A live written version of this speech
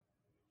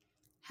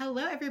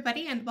Hello,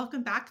 everybody, and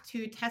welcome back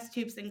to Test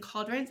Tubes and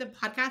Cauldrons, a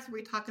podcast where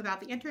we talk about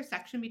the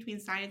intersection between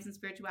science and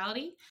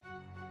spirituality.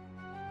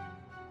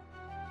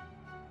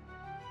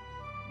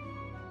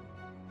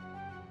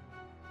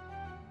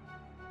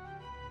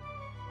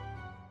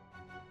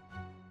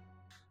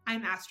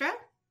 I'm Astra.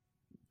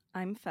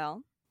 I'm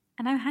Fel.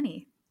 And I'm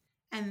Honey.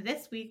 And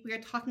this week we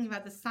are talking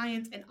about the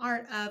science and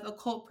art of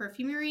occult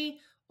perfumery,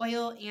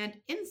 oil, and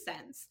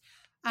incense.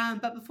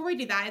 But before we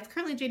do that, it's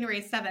currently January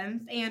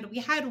 7th, and we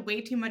had way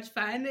too much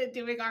fun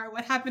doing our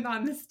What Happened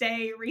on This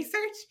Day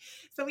research.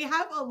 So we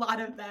have a lot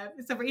of them.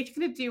 So we're each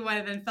going to do one,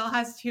 and then Phil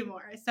has two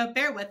more. So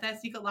bear with us.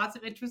 You got lots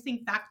of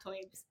interesting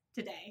factoids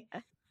today.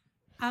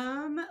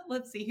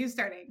 Let's see. Who's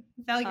starting?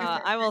 Phil, you're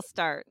starting. I will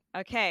start.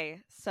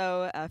 Okay,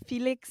 so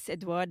Félix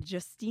Edouard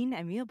Justin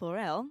Émile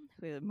Borel,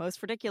 the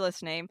most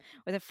ridiculous name,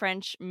 was a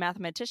French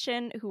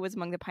mathematician who was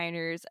among the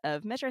pioneers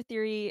of measure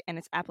theory and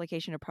its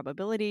application of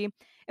probability.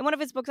 In one of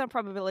his books on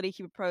probability,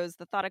 he proposed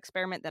the thought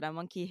experiment that a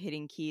monkey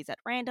hitting keys at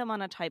random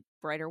on a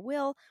typewriter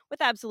will,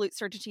 with absolute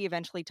certainty,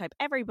 eventually type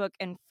every book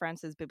in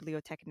France's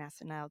Bibliothèque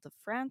Nationale de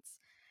France,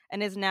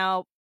 and is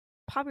now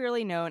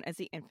popularly known as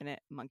the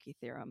infinite monkey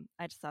theorem.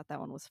 I just thought that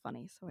one was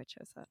funny, so I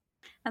chose that.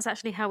 That's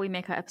actually how we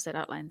make our episode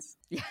outlines.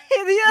 Yeah,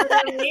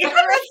 That's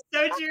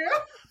so true.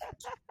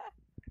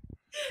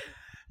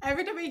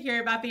 Every time I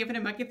hear about the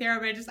infinite monkey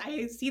theorem,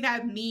 I see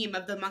that meme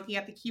of the monkey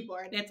at the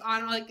keyboard. It's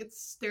on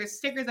there's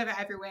stickers of it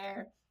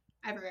everywhere,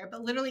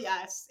 but literally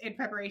us in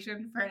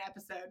preparation for an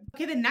episode.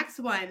 Okay, the next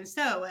one.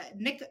 So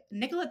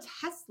Nikola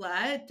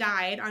Tesla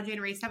died on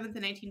January 7th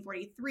in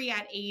 1943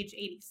 at age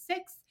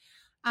 86.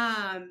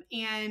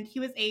 And he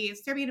was a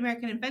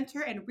Serbian-American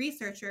inventor and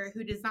researcher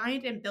who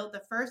designed and built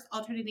the first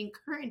alternating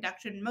current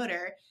induction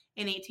motor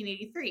in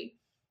 1883.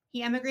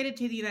 He emigrated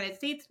to the United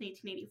States in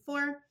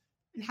 1884,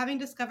 and having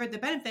discovered the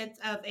benefits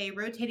of a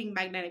rotating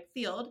magnetic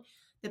field,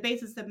 the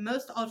basis of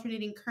most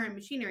alternating current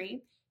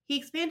machinery, he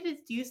expanded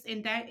its use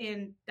in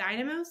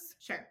dynamos,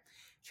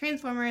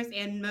 transformers,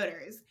 and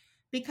motors.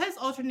 Because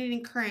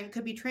alternating current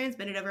could be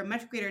transmitted over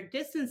much greater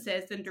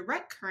distances than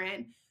direct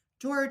current,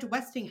 George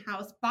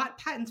Westinghouse bought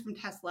patents from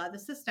Tesla, the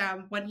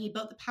system, when he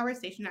built the power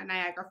station at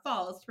Niagara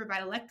Falls to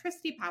provide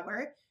electricity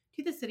power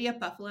to the city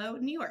of Buffalo,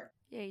 New York.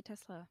 Yay,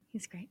 Tesla.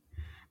 He's great.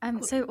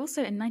 So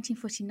also in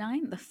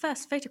 1949, the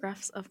first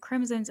photographs of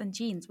chromosomes and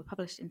genes were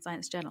published in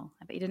Science Journal.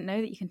 I bet you didn't know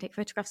that you can take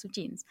photographs of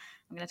genes.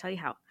 I'm going to tell you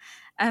how.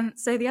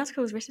 So the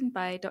article was written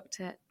by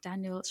Dr.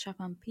 Daniel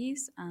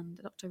Chapin-Pease and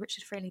Dr.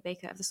 Richard Fraley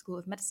Baker of the School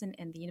of Medicine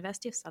in the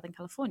University of Southern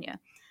California.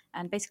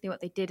 And basically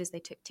what they did is they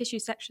took tissue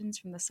sections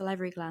from the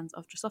salivary glands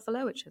of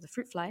Drosophila, which is a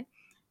fruit fly,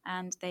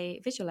 and they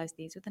visualized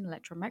these with an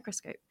electron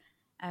microscope.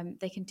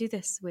 They can do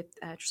this with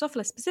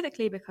Drosophila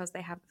specifically because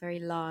they have very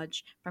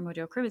large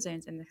primordial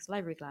chromosomes in the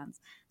salivary glands.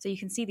 So you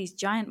can see these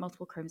giant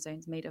multiple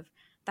chromosomes made of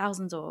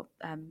thousands or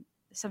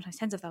sometimes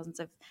tens of thousands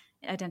of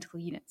identical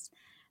units.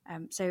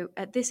 So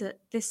at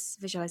this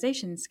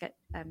visualization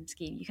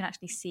scheme, you can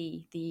actually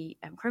see the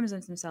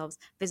chromosomes themselves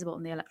visible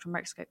in the electron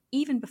microscope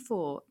even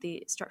before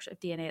the structure of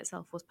DNA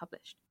itself was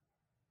published.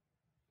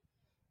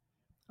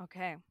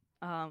 Okay.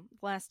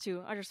 Last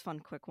two are just fun,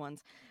 quick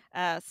ones.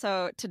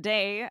 So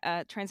today,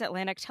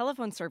 transatlantic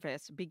telephone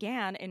service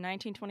began in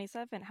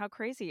 1927. How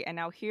crazy. And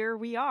now here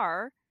we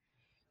are,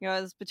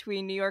 it's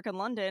between New York and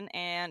London,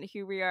 and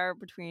here we are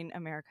between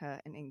America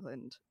and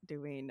England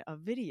doing a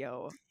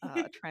video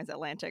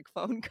transatlantic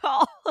phone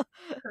call.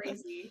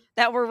 Crazy.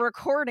 That we're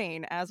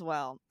recording as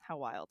well. How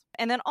wild.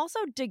 And then also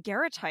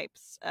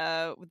daguerreotypes.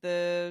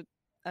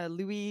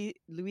 Louis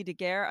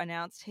Daguerre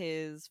announced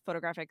his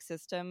photographic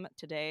system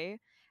today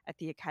at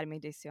the Académie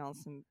des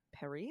Sciences in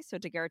Paris. So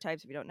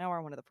daguerreotypes, if you don't know,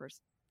 are one of the first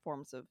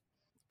forms of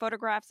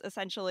photographs,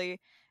 essentially.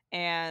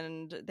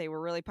 And they were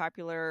really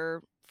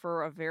popular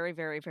for a very,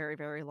 very, very,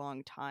 very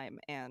long time.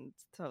 And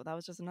so that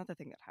was just another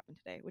thing that happened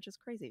today, which is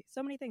crazy.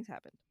 So many things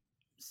happened.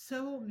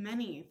 So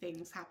many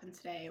things happened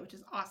today, which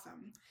is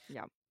awesome.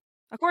 Yeah.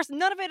 Of course,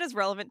 none of it is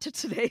relevant to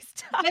today's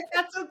topic.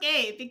 That's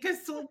okay,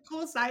 because so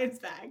cool science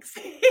facts.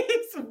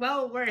 It's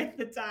well worth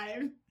the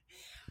time.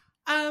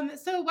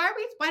 So why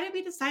did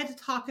we decide to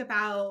talk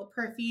about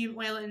perfume,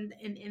 oil, and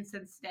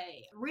incense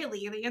today?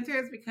 Really, the answer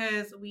is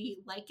because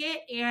we like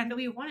it and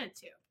we wanted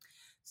to.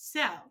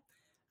 So,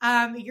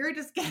 you're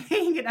just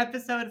getting an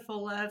episode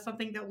full of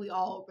something that we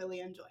all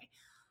really enjoy.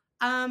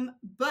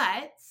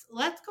 But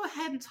let's go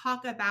ahead and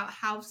talk about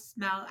how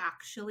smell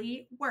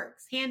actually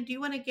works. Han, do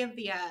you want to give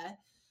the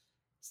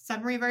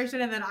summary version,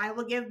 and then I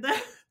will give the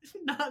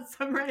not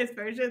summarized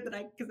version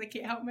because I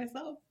can't help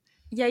myself?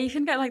 Yeah, you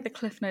can get the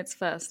cliff notes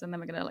first, and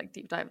then we're going to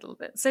deep dive a little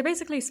bit. So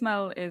basically,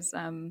 smell is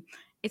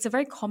it's a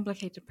very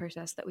complicated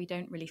process that we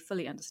don't really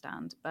fully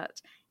understand.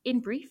 But in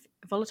brief,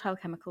 volatile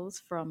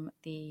chemicals from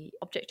the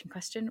object in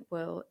question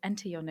will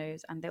enter your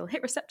nose, and they will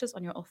hit receptors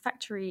on your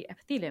olfactory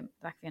epithelium,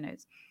 the back of your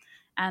nose.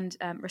 And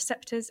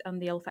receptors on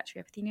the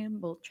olfactory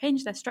epithelium will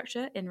change their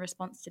structure in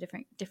response to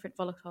different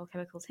volatile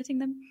chemicals hitting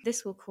them.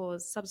 This will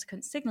cause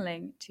subsequent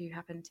signaling to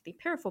happen to the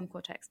piriform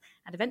cortex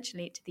and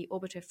eventually to the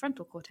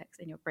orbitofrontal cortex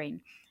in your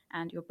brain.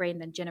 And your brain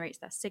then generates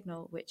that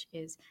signal, which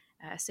is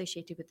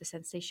associated with the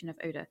sensation of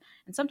odor,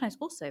 and sometimes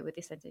also with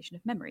the sensation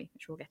of memory,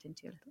 which we'll get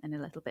into in a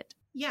little bit.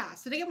 Yeah,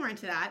 so to get more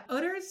into that,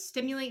 odors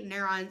stimulate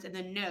neurons in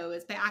the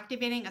nose by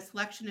activating a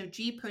selection of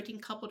G protein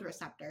coupled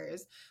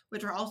receptors,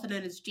 which are also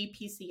known as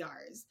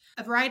GPCRs,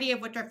 a variety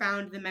of which are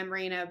found in the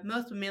membrane of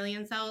most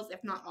mammalian cells,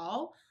 if not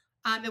all.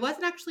 It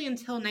wasn't actually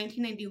until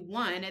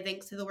 1991,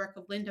 thanks to the work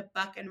of Linda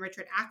Buck and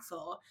Richard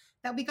Axel,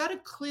 that we got a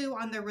clue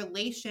on the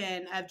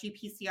relation of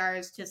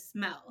GPCRs to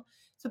smell.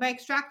 So by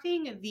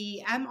extracting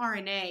the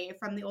mRNA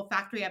from the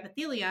olfactory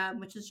epithelium,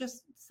 which is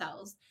just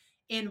cells,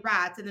 in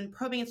rats and then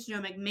probing its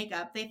genomic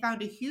makeup, they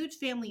found a huge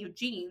family of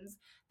genes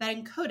that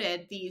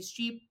encoded these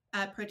G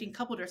protein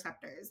coupled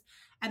receptors.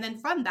 And then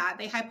from that,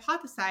 they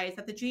hypothesized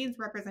that the genes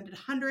represented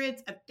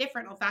hundreds of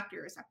different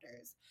olfactory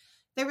receptors.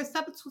 There was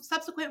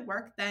subsequent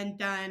work then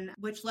done,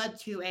 which led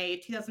to a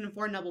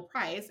 2004 Nobel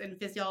Prize in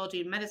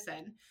Physiology and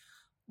Medicine,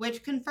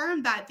 which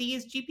confirmed that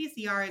these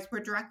GPCRs were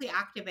directly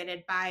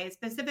activated by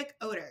specific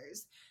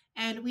odors.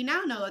 And we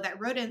now know that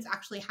rodents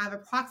actually have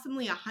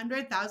approximately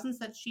 100,000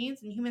 such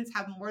genes, and humans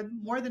have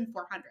more than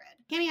 400.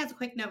 Candy has a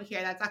quick note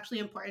here that's actually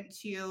important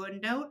to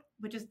note,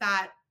 which is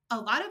that a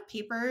lot of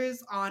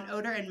papers on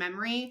odor and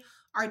memory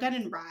are done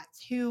in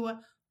rats who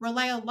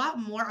rely a lot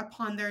more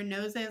upon their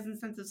noses and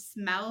sense of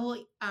smell,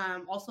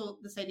 also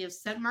this idea of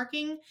scent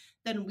marking,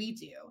 than we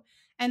do.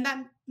 And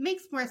that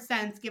makes more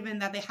sense given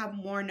that they have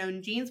more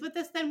known genes with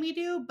this than we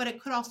do, but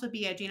it could also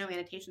be a genome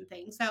annotation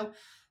thing. So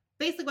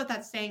basically what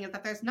that's saying is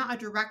that there's not a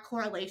direct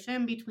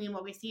correlation between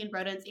what we see in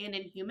rodents and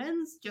in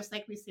humans, just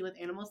like we see with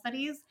animal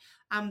studies.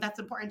 That's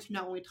important to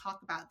know when we talk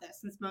about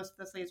this, since most of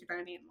the studies are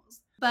done in animals.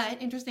 But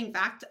interesting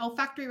fact,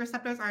 olfactory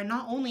receptors are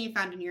not only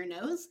found in your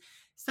nose.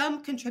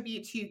 Some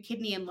contribute to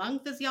kidney and lung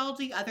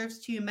physiology, others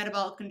to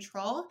metabolic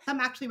control.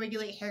 Some actually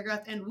regulate hair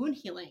growth and wound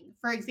healing.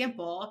 For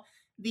example,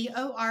 the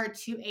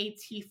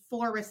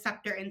OR2AT4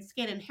 receptor in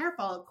skin and hair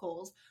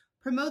follicles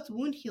promotes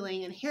wound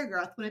healing and hair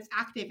growth when it's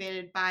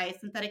activated by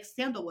synthetic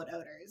sandalwood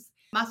odors.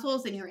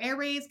 Muscles in your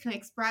airways can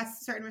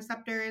express certain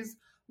receptors.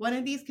 One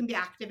of these can be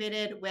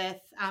activated with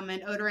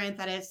an odorant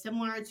that is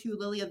similar to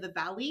lily of the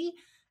valley,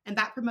 and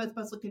that promotes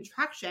muscle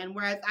contraction,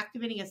 whereas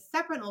activating a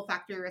separate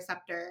olfactory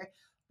receptor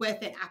with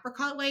an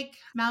apricot-like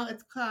smell,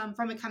 it's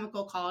from a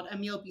chemical called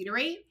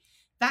amylbutyrate,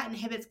 that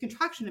inhibits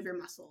contraction of your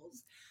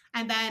muscles.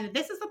 And then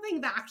this is something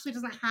that actually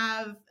doesn't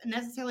have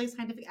necessarily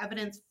scientific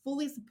evidence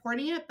fully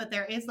supporting it, but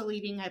there is a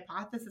leading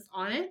hypothesis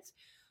on it,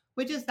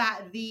 which is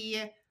that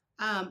the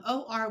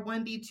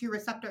OR1B2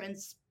 receptor in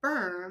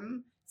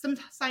sperm, some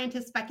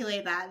scientists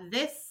speculate that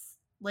this,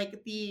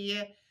 like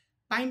the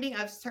binding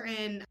of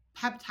certain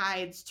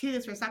peptides to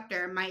this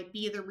receptor, might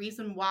be the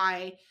reason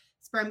why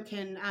sperm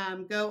can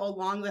go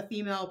along the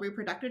female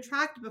reproductive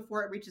tract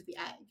before it reaches the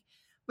egg,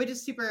 which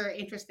is super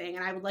interesting.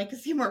 And I would like to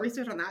see more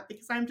research on that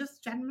because I'm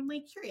just genuinely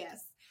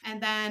curious.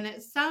 And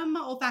then some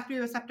olfactory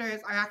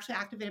receptors are actually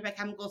activated by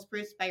chemicals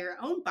produced by your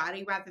own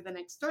body rather than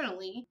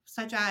externally,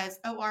 such as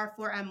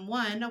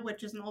OR4M1,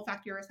 which is an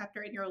olfactory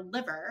receptor in your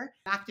liver,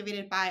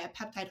 activated by a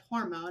peptide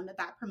hormone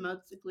that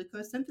promotes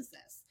glucose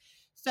synthesis.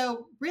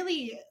 So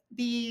really,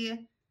 the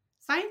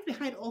science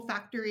behind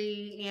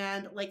olfactory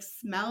and like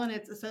smell and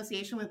its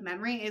association with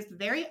memory is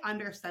very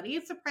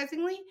understudied,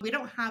 surprisingly. We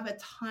don't have a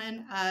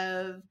ton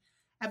of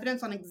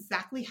evidence on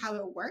exactly how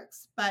it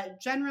works, but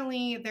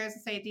generally there's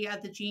this idea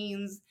of the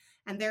genes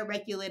and they're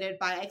regulated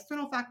by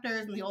external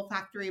factors and the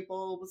olfactory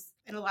bulbs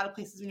in a lot of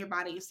places in your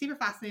body. Super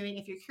fascinating.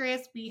 If you're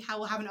curious, we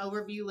will have an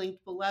overview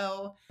linked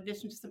below in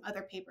addition to some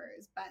other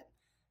papers, but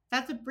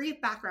that's a brief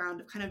background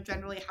of kind of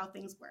generally how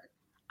things work.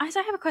 I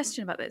have a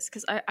question about this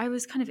because I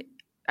was kind of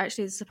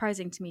actually it's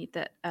surprising to me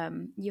that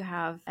you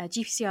have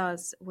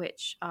GPCRs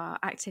which are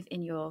active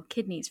in your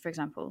kidneys, for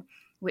example,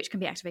 which can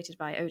be activated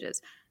by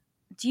odors.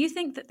 Do you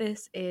think that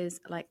this is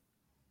like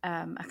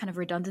a kind of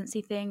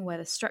redundancy thing where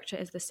the structure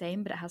is the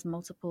same but it has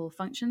multiple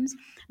functions?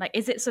 Like,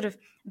 is it sort of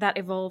that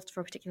evolved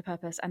for a particular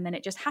purpose and then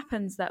it just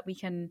happens that we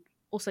can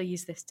also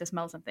use this to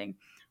smell something?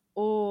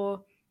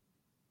 Or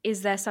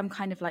is there some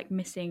kind of like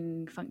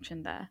missing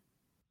function there?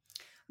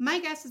 My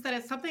guess is that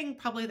it's something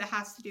probably that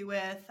has to do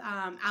with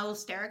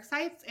allosteric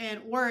sites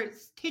or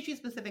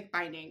tissue-specific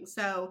binding.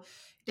 So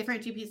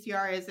different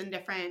GPCRs in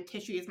different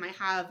tissues might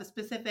have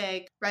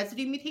specific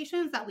residue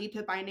mutations that lead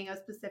to binding of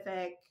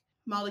specific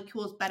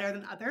molecules better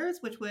than others,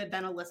 which would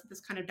then elicit this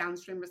kind of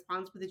downstream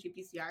response with the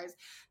GPCRs.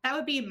 That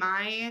would be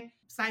my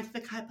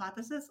scientific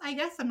hypothesis, I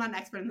guess. I'm not an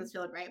expert in this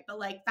field, right? But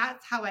like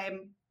that's how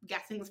I'm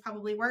guessing this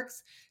probably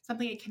works,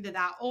 something akin to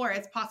that. Or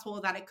it's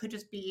possible that it could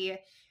just be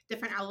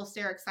different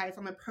allosteric sites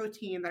on the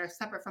protein that are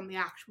separate from the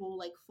actual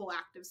like full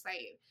active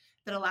site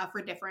that allow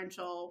for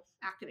differential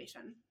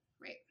activation,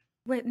 right?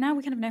 Wait, now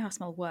we kind of know how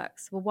smell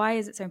works. Well, why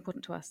is it so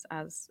important to us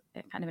as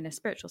kind of in a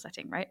spiritual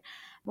setting, right?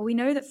 Well, we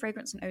know that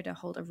fragrance and odor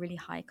hold a really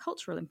high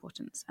cultural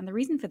importance. And the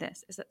reason for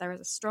this is that there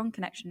is a strong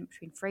connection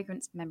between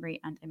fragrance,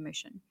 memory, and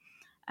emotion.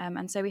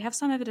 And so we have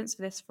some evidence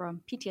for this from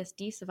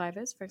PTSD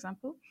survivors, for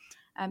example.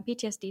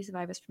 PTSD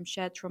survivors from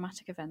shared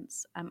traumatic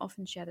events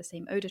often share the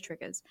same odor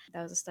triggers.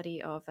 There was a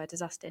study of a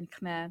disaster in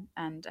Khmer,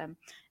 and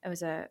there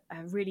was a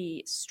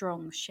really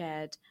strong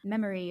shared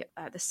memory,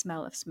 the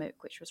smell of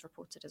smoke, which was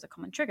reported as a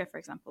common trigger, for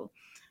example.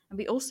 And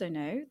we also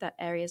know that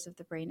areas of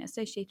the brain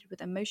associated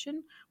with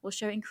emotion will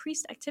show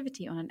increased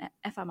activity on an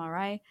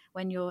fMRI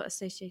when you're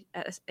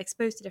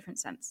exposed to different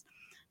scents.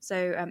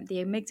 So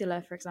the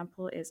amygdala, for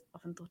example, is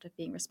often thought of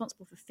being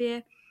responsible for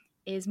fear,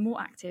 is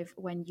more active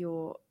when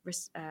you're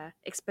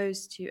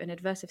exposed to an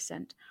aversive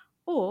scent,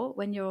 or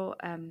when you're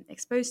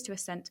exposed to a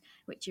scent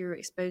which you were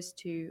exposed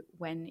to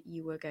when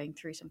you were going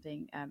through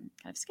something kind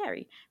of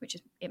scary,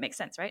 it makes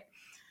sense, right?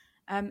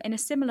 In a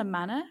similar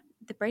manner,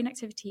 the brain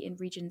activity in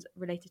regions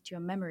related to your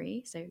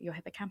memory, so your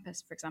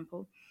hippocampus, for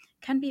example,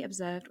 can be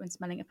observed when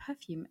smelling a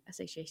perfume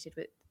associated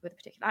with a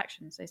particular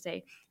action. So say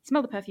you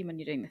smell the perfume when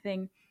you're doing the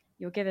thing,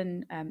 you're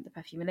given the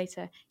perfume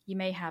later, you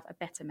may have a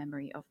better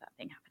memory of that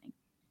thing happening,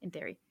 in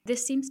theory.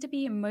 This seems to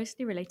be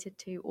mostly related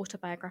to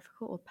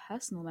autobiographical or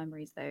personal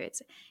memories, though.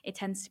 It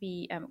tends to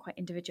be quite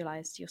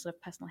individualized to your sort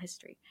of personal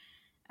history.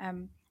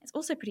 It's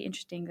also pretty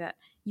interesting that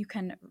you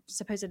can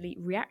supposedly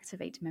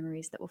reactivate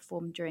memories that were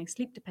formed during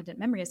sleep-dependent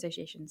memory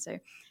association. So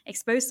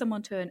expose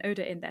someone to an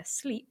odor in their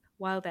sleep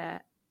while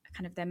their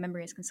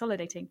memory is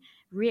consolidating,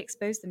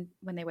 re-expose them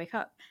when they wake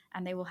up,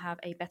 and they will have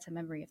a better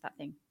memory of that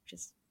thing, which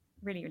is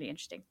really, really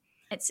interesting.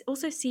 It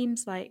also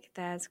seems like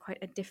there's quite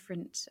a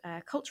different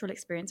cultural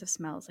experience of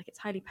smells, like it's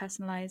highly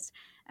personalized.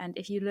 And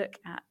if you look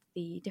at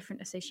the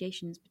different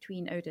associations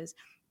between odors,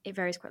 it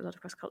varies quite a lot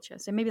across culture.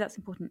 So maybe that's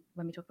important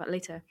when we talk about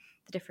later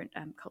the different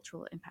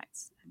cultural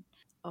impacts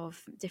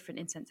of different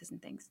incenses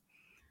and things.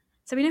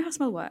 So we know how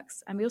smell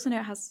works, and we also know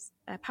it has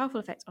a powerful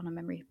effect on our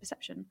memory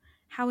perception.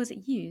 How is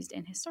it used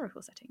in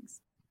historical settings?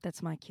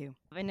 That's my cue.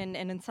 And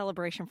in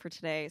celebration for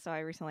today, so I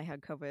recently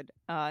had COVID.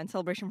 In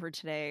celebration for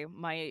today,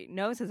 my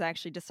nose has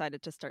actually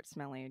decided to start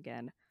smelling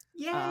again.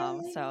 Yay!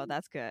 So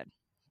that's good.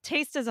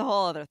 Taste is a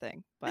whole other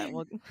thing, but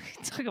we'll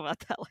talk about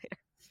that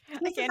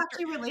later. Taste is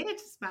actually related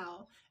to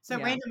smell. So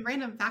Yeah.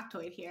 random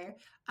factoid here.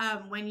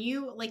 When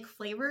you like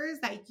flavors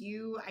that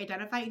you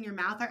identify in your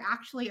mouth are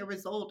actually a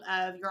result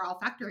of your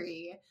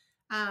olfactory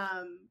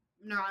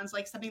neurons,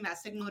 like something that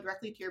signal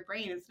directly to your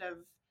brain instead of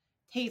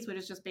taste, which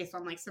is just based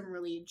on like some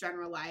really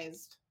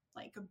generalized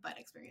like butt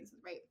experiences,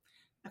 right?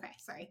 Okay,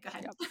 sorry, go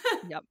ahead.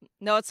 Yep.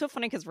 No, it's so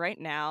funny because right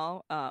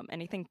now,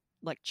 anything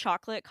like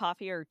chocolate,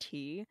 coffee, or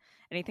tea,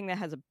 anything that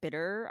has a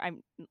bitter,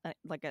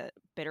 like a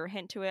bitter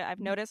hint to it, I've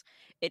noticed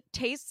it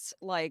tastes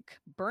like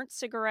burnt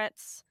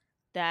cigarettes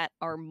that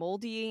are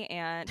moldy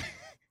and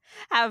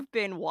have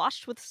been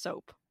washed with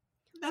soap.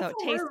 That's so it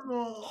tastes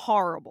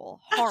horrible.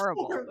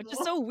 horrible, which is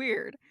so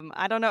weird.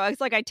 I don't know.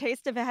 It's like I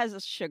taste if it has a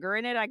sugar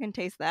in it, I can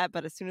taste that,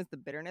 but as soon as the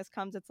bitterness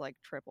comes, it's like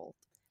triple.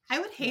 I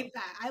would hate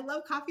that. I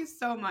love coffee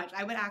so much.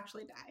 I would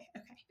actually die.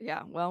 Okay.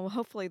 Yeah, well,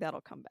 hopefully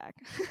that'll come back.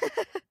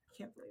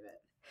 Can't believe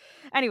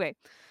it. Anyway,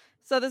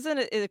 so this is an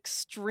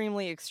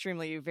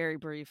extremely very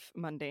brief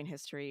mundane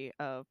history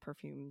of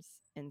perfumes,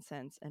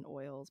 incense, and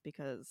oils,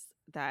 because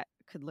that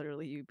could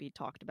literally be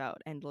talked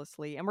about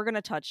endlessly, and we're going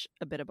to touch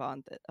a bit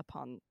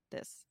upon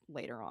this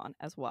later on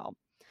as well.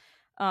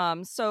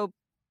 So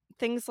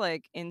things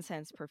like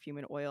incense, perfume,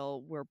 and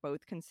oil were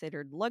both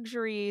considered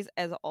luxuries,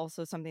 as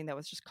also something that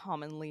was just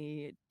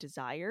commonly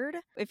desired.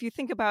 If you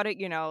think about it,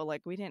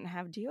 like we didn't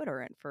have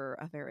deodorant for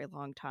a very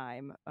long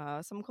time.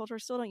 Some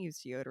cultures still don't use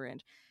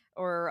deodorant.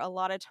 Or a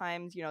lot of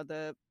times,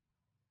 the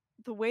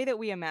way that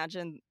we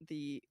imagine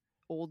the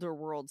older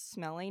world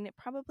smelling,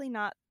 probably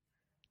not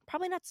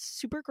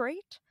super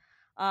great.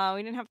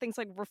 We didn't have things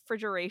like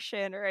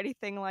refrigeration or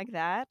anything like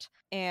that.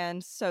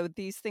 And so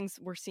these things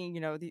we're seeing,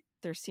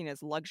 they're seen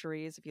as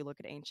luxuries. If you look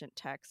at ancient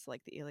texts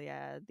like the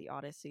Iliad, the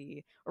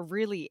Odyssey, or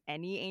really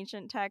any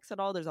ancient text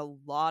at all, there's a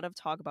lot of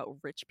talk about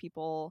rich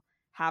people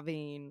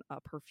having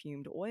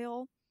perfumed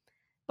oil.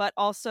 But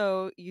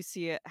also you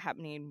see it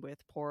happening with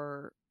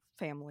poor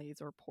families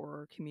or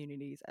poor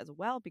communities as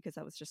well, because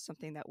that was just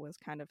something that was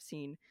kind of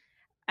seen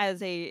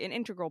as an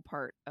integral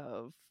part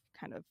of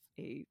kind of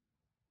a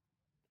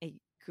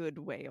good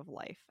way of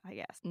life, I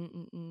guess.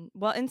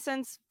 Well,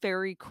 incense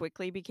very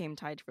quickly became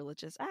tied to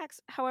religious acts.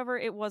 However,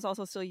 it was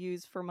also still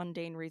used for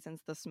mundane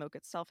reasons. The smoke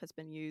itself has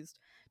been used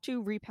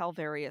to repel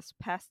various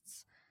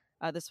pests.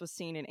 This was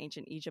seen in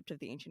ancient Egypt, of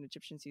the ancient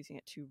Egyptians using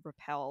it to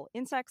repel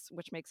insects,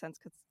 which makes sense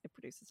because it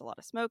produces a lot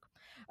of smoke,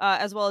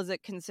 as well as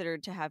it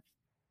considered to have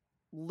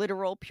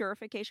literal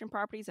purification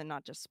properties and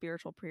not just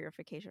spiritual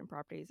purification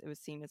properties. It was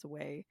seen as a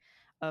way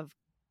of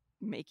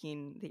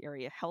making the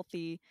area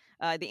healthy.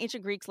 The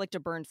ancient Greeks liked to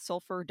burn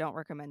sulfur. Don't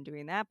recommend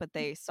doing that, but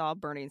they saw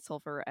burning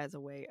sulfur as a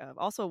way of,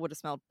 also would have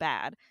smelled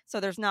bad. So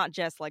there's not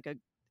just like a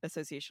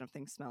association of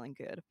things smelling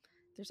good.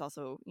 There's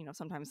also,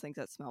 sometimes things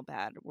that smell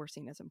bad were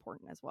seen as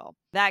important as well.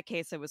 In that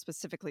case, it was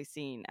specifically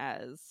seen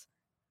as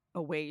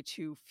a way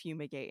to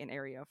fumigate an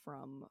area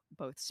from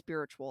both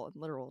spiritual and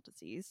literal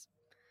disease.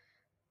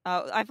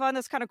 I found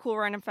this kind of cool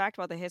random fact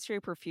about the history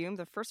of perfume.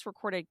 The first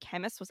recorded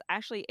chemist was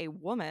actually a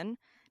woman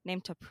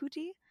named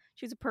Taputi.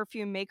 She was a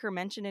perfume maker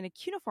mentioned in a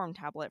cuneiform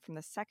tablet from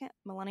the 2nd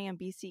millennium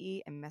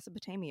BCE in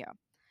Mesopotamia.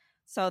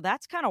 So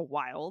that's kind of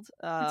wild.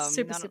 It's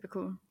super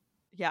cool.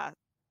 Yeah,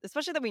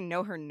 especially that we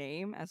know her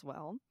name as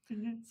well.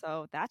 Mhm.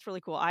 So that's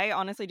really cool. I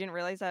honestly didn't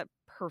realize that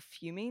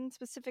perfuming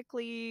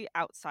specifically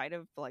outside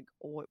of like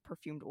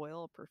perfumed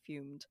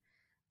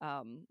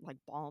like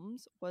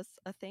balms was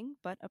a thing,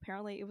 but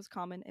apparently it was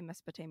common in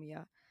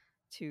Mesopotamia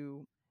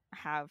to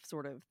have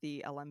sort of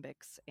the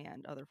alembics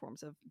and other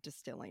forms of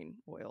distilling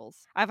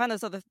oils. I found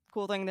this other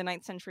cool thing in the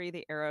 9th century.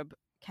 The Arab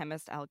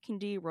chemist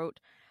Al-Kindi wrote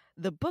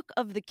the Book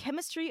of the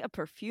Chemistry of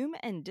Perfume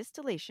and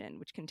Distillation,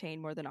 which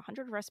contained more than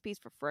 100 recipes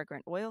for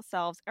fragrant oil,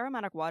 salves,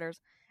 aromatic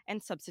waters,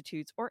 and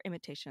substitutes or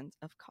imitations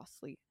of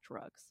costly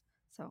drugs.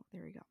 So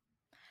there you go.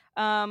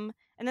 And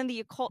then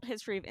the occult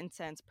history of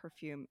incense,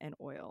 perfume, and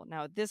oil.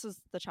 Now, this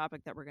is the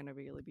topic that we're going to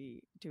really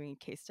be doing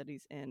case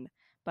studies in.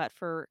 But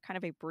for kind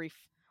of a brief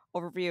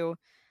overview,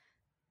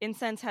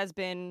 incense has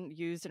been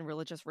used in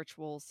religious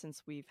rituals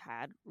since we've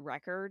had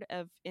record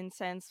of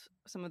incense.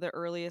 Some of the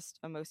earliest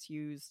and most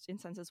used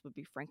incenses would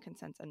be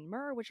frankincense and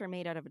myrrh, which are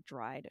made out of a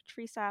dried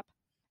tree sap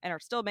and are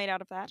still made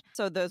out of that.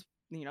 So those,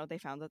 they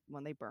found that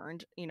when they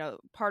burned,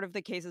 part of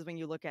the case is when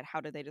you look at how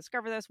did they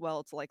discover this? Well,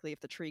 it's likely if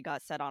the tree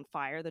got set on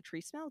fire, the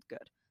tree smelled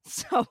good.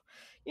 So,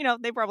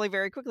 they probably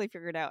very quickly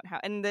figured out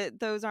how, and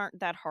those aren't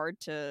that hard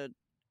to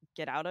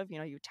get out of.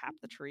 You tap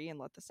the tree and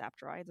let the sap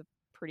dry. It's a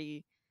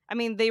pretty,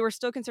 they were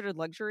still considered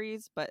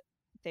luxuries, but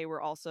they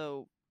were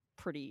also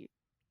pretty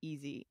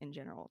easy in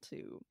general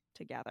to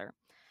gather.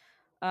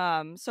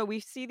 So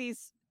we see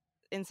these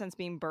incense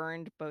being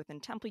burned both in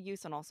temple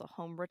use and also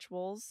home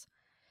rituals.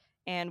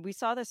 And we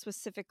saw this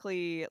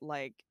specifically,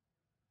 I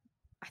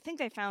think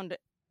they found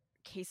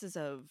cases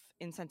of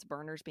incense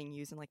burners being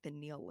used in the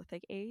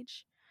Neolithic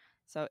age.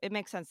 So it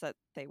makes sense that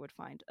they would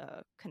find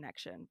a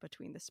connection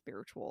between the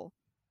spiritual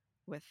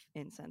with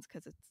incense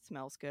because it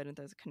smells good and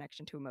there's a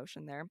connection to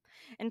emotion there.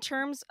 In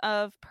terms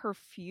of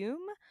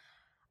perfume,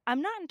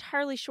 I'm not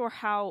entirely sure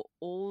how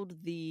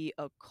old the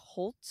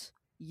occult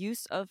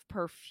use of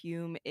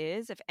perfume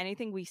is. If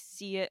anything, we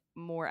see it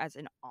more as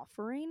an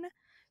offering.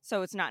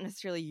 So it's not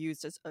necessarily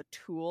used as a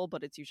tool,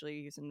 but it's usually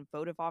used in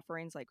votive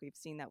offerings. Like we've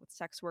seen that with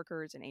sex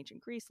workers in ancient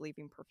Greece,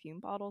 leaving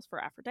perfume bottles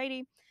for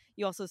Aphrodite.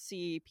 You also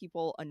see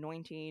people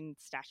anointing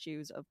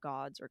statues of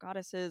gods or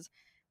goddesses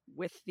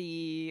with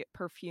the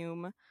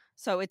perfume.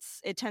 So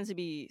it tends to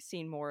be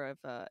seen more of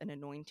an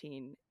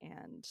anointing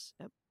and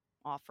a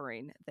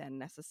offering than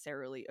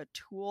necessarily a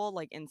tool.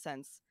 Like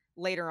incense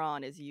later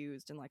on is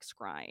used in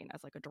scrying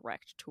as a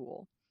direct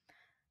tool.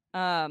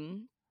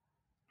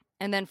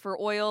 And then for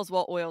oils,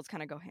 well, oils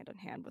kind of go hand in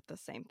hand with the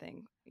same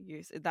thing.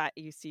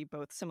 You see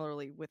both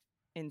similarly with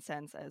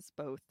incense as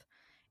both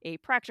a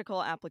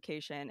practical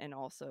application and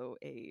also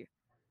a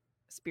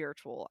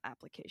spiritual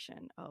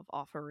application of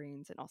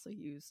offerings, and also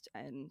used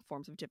in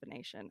forms of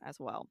divination as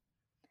well.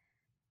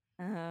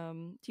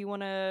 Do you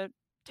want to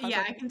talk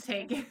Yeah, about I can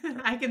take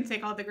I can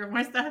take all the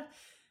grimoire stuff.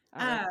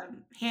 right.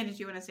 Han, did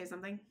you want to say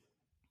something?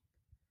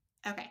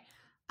 Okay.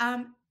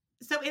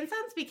 So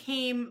incense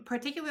became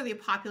particularly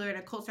popular in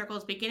occult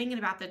circles beginning in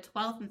about the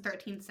 12th and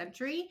 13th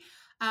century,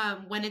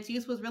 when its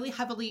use was really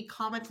heavily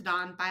commented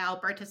on by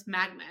Albertus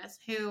Magnus,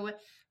 who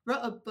wrote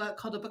a book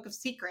called The Book of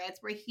Secrets,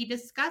 where he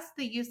discussed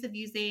the use of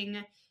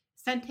using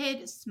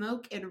scented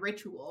smoke in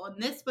ritual.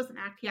 And this was an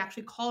act he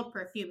actually called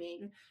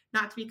perfuming,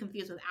 not to be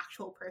confused with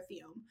actual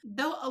perfume.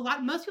 Though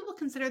most people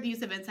consider the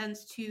use of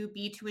incense to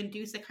be to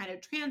induce a kind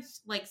of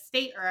trance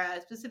state or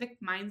a specific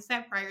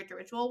mindset prior to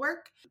ritual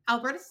work,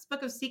 Albertus'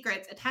 Book of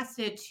Secrets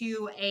attested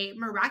to a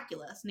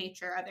miraculous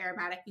nature of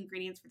aromatic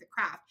ingredients for the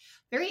craft,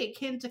 very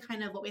akin to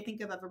kind of what we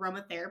think of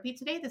aromatherapy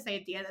today, this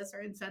idea that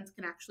certain scents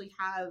can actually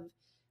have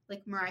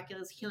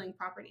miraculous healing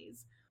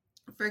properties.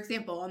 For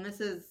example, and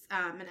this is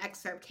an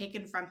excerpt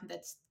taken from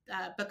this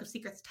Book of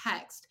Secrets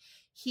text,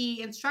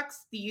 he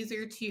instructs the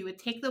user to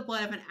take the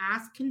blood of an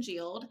ass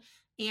congealed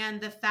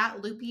and the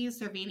fat Lupus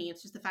cervini,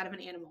 it's just the fat of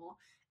an animal,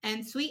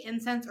 and sweet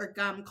incense or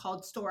gum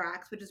called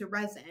storax, which is a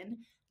resin,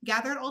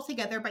 gathered all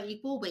together by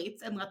equal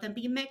weights and let them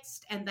be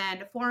mixed and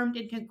then formed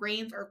into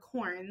grains or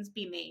corns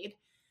be made.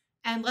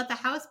 And let the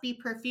house be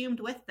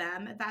perfumed with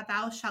them, that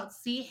thou shalt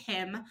see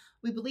him,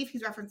 we believe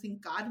he's referencing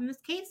God in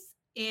this case,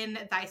 in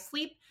thy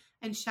sleep,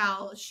 and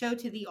shall show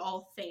to thee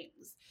all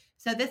things.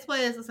 So this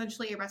was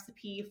essentially a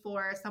recipe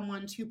for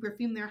someone to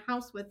perfume their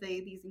house with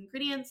these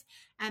ingredients,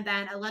 and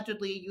then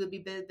allegedly you would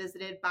be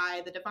visited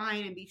by the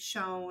divine and be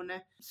shown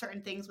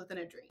certain things within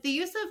a dream. The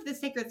use of the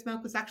sacred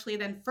smoke was actually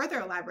then further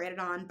elaborated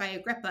on by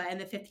Agrippa in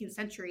the 15th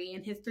century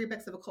in his 3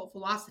 books of occult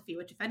philosophy,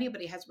 which if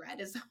anybody has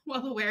read is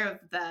well aware of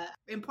the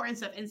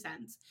importance of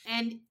incense.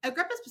 And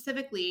Agrippa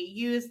specifically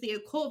used the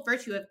occult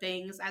virtue of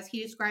things as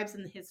he describes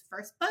in his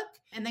first book,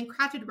 and then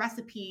crafted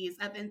recipes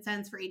of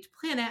incense for each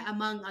planet,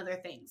 among other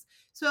things.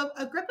 So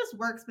Agrippa's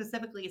works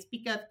specifically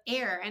speak of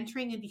air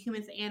entering into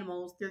humans and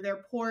animals through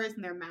their pores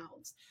and their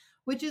mouths,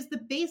 which is the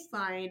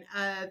baseline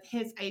of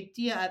his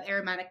idea of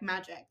aromatic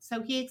magic.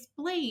 So he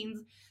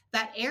explains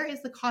that air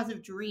is the cause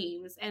of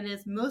dreams and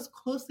is most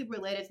closely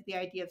related to the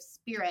idea of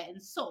spirit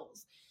and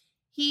souls.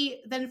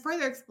 He then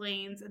further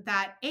explains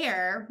that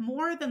air,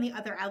 more than the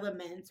other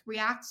elements,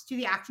 reacts to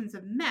the actions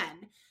of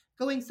men,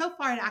 going so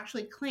far to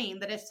actually claim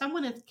that if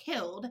someone is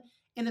killed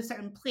in a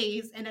certain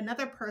place and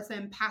another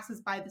person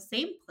passes by the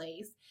same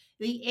place,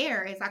 the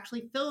air is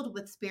actually filled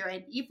with spirit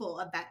and evil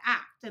of that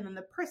act. And then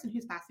the person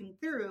who's passing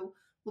through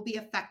will be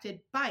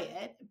affected by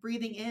it,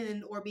 breathing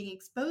in or being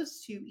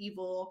exposed to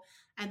evil,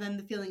 and then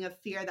the feeling of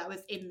fear that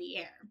was in the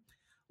air,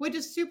 which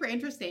is super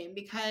interesting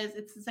because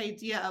it's this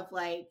idea of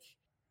like,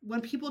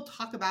 when people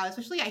talk about,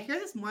 especially I hear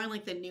this more in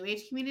like the new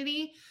age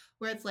community,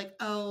 where it's like,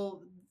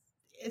 oh,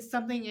 if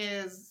something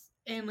is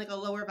in like a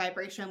lower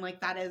vibration,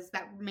 like that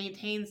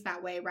maintains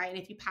that way, right? And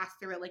if you pass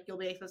through it, like you'll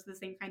be exposed to the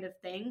same kind of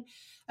thing.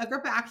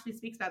 Agrippa actually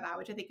speaks about that,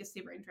 which I think is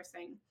super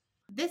interesting.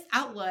 This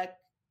outlook,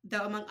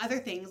 though, among other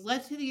things,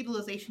 led to the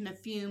utilization of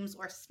fumes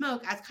or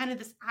smoke as kind of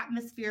this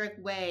atmospheric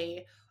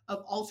way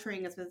of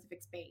altering a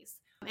specific space.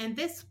 And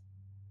this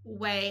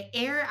way,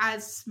 air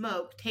as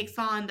smoke takes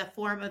on the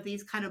form of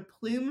these kind of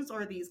plumes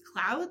or these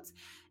clouds,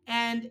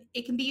 and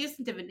it can be used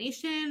in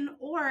divination,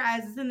 or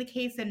as is in the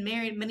case in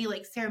many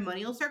like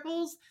ceremonial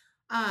circles,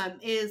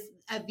 is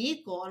a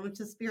vehicle in which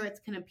the spirits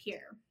can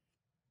appear.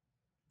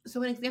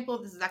 So an example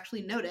of this is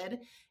actually noted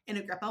in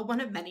Agrippa,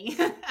 one of many,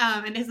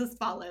 and is as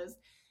follows.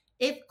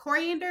 If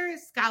coriander,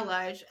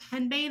 scallage,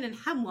 henbane, and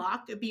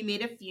hemlock be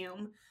made of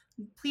fume,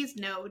 please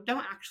no,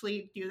 don't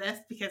actually do this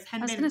because henbane.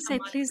 I was going to say,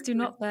 please do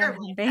not burn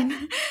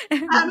henbane.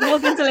 More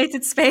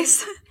ventilated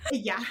space.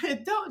 Yeah,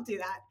 don't do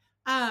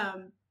that.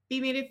 Be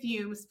made of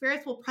fume,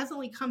 spirits will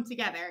presently come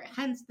together.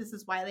 Hence, this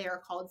is why they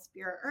are called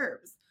spirit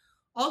herbs.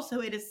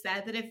 Also, it is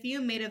said that a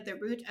fume made of the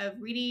root of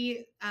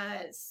reedy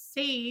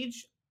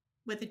sage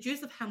with the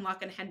juice of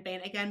hemlock and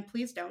henbane, again,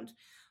 please don't,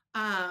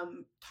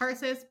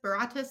 tarsus,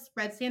 baratus,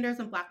 red sanders,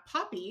 and black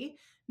poppy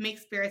make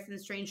spirits in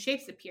strange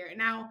shapes appear.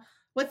 Now,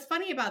 what's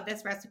funny about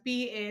this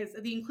recipe is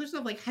the inclusion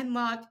of like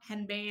hemlock,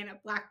 henbane,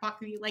 black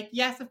poppy. Like,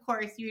 yes, of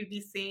course, you would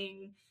be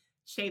seeing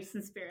shapes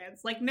and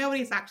spirits. Like,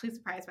 nobody's actually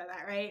surprised by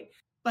that, right?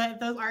 But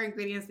those are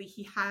ingredients that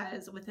he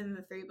has within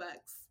the 3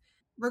 books.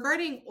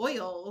 Regarding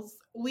oils,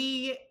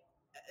 we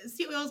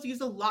see oils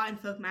used a lot in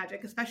folk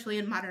magic, especially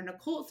in modern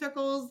occult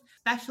circles,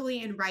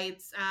 especially in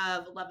rites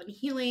of love and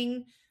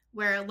healing,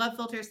 where love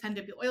filters tend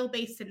to be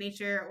oil-based in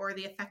nature, or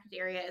the affected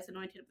area is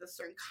anointed with a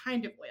certain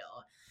kind of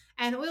oil.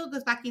 And oil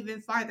goes back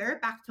even farther,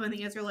 back to when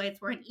the Israelites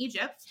were in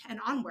Egypt and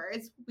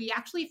onwards. We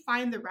actually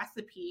find the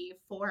recipe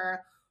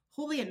for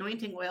holy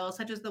anointing oil,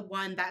 such as the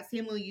one that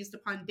Samuel used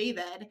upon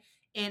David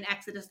in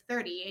Exodus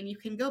 30. And you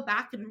can go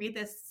back and read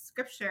this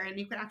scripture, and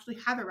you can actually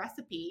have a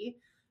recipe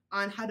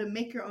on how to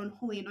make your own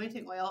holy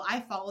anointing oil. I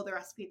follow the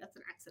recipe that's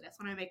in Exodus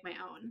when I make my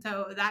own.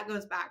 So that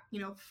goes back,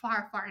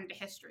 far, far into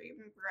history in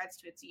regards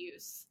to its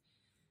use.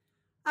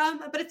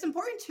 But it's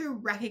important to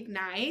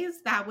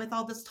recognize that with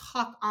all this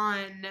talk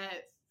on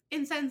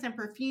incense and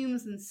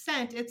perfumes and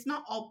scent, it's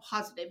not all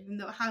positive, even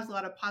though it has a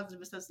lot of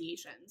positive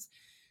associations.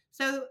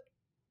 So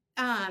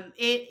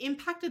it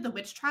impacted the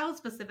witch trials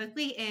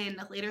specifically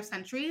in later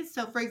centuries.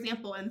 So, for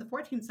example, in the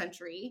 14th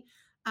century,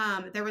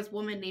 there was a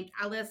woman named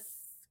Alice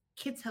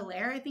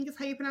Kids-Hilaire, I think is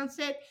how you pronounce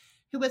it,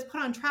 who was put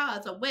on trial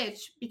as a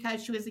witch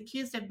because she was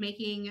accused of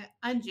making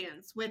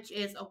unguents, which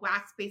is a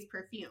wax-based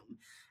perfume.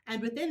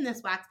 And within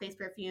this wax-based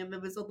perfume,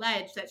 it was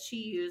alleged that she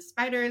used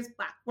spiders,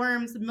 black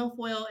worms,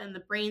 milfoil, and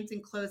the brains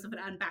and clothes of an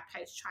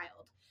unbaptized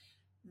child.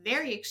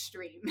 Very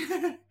extreme.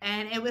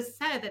 And it was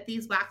said that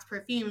these wax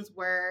perfumes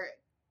were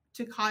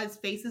to cause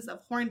faces of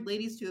horned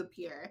ladies to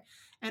appear,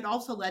 and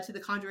also led to the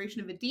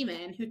conjuration of a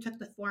demon who took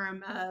the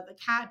form of a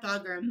cat,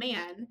 dog, or a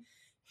man,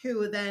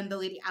 who then the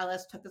Lady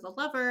Alice took as a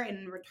lover, and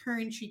in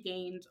return she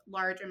gained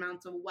large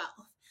amounts of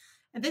wealth.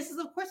 And this is,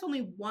 of course,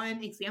 only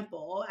one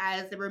example,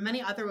 as there were many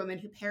other women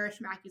who perished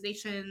from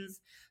accusations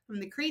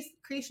from the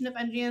creation of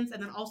unguents,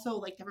 and then also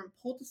like different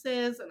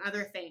poultices and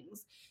other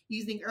things,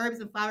 using herbs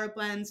and flower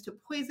blends to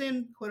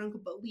poison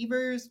quote-unquote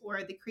believers,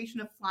 or the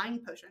creation of flying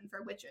potion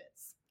for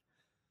witches.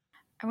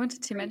 I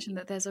wanted to mention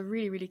that there's a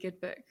really, really good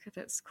book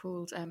that's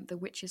called The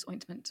Witch's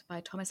Ointment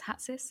by Thomas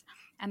Hatsis.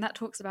 And that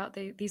talks about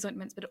these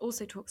ointments, but it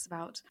also talks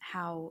about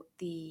how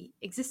the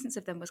existence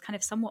of them was kind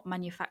of somewhat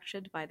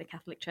manufactured by the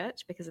Catholic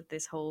Church because of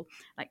this whole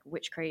like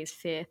witch craze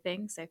fear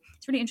thing. So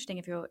it's really interesting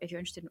if you're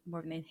interested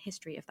more in the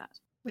history of that.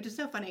 Which is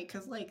so funny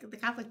because like the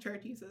Catholic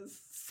Church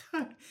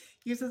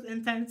uses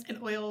incense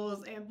and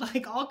oils and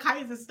like all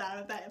kinds of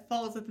stuff that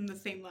falls within the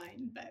same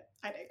line. But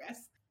I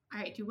digress. All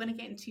right, do you want to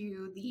get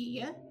into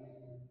the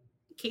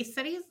case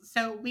studies?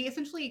 So we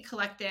essentially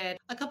collected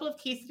a couple of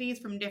case studies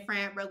from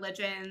different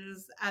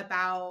religions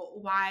about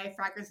why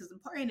fragrance is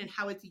important and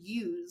how it's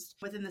used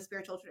within the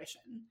spiritual tradition.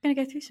 I'm going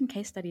to go through some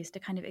case studies to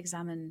kind of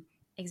examine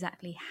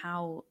exactly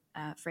how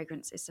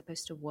fragrance is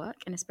supposed to work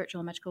in a spiritual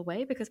and magical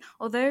way, because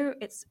although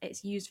it's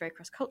used very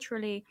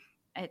cross-culturally,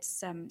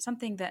 it's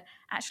something that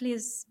actually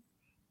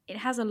it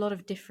has a lot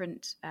of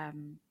different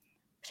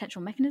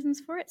potential mechanisms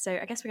for it. So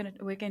I guess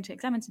we're going to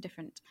examine some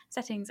different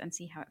settings and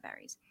see how it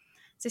varies.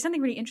 So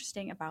something really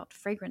interesting about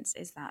fragrance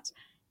is that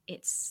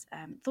it's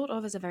thought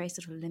of as a very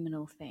sort of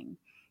liminal thing.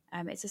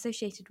 It's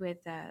associated with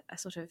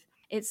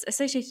it's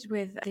associated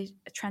with the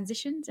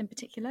transitions in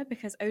particular,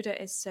 because odor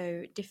is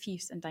so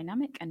diffuse and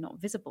dynamic and not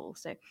visible.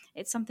 So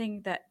it's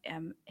something that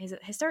has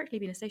historically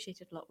been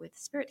associated a lot with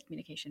spirit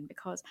communication,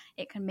 because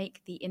it can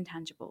make the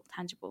intangible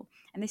tangible.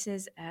 And this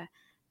is a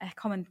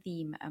common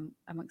theme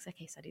amongst the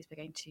case studies we're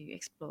going to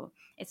explore.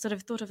 It's sort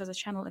of thought of as a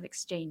channel of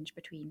exchange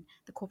between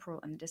the corporal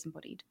and the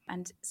disembodied.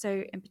 And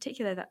so in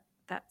particular,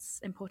 that's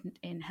important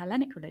in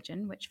Hellenic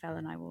religion, which Fel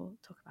and I will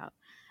talk about,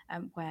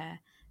 where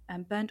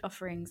burnt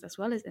offerings as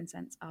well as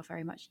incense are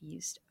very much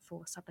used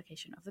for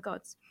supplication of the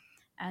gods.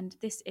 And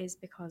this is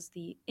because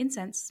the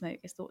incense smoke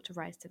is thought to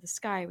rise to the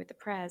sky with the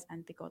prayers,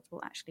 and the gods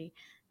will actually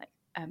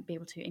be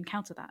able to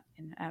encounter that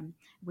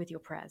with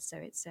your prayers. So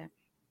it's a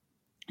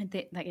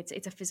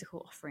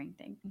physical offering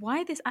thing.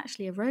 Why this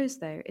actually arose,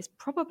 though, is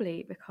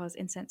probably because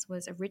incense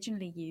was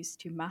originally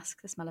used to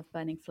mask the smell of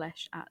burning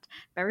flesh at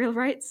burial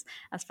rites.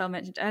 As Fel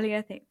mentioned earlier,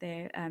 I think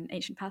the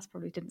ancient past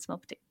probably didn't smell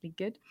particularly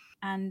good,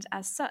 and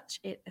as such,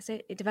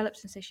 it developed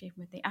an association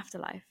with the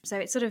afterlife. So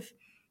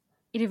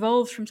it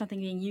evolved from something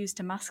being used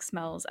to mask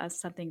smells as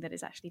something that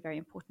is actually very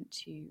important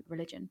to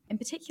religion. In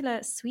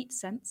particular, sweet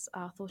scents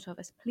are thought of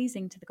as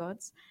pleasing to the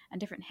gods, and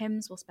different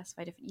hymns will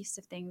specify different uses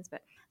of things,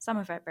 but some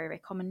are very, very, very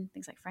common,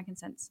 things like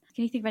frankincense.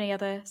 Can you think of any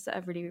other sort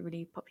of really,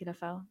 really popular,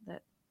 Fel?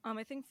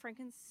 I think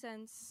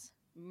frankincense,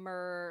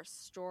 myrrh,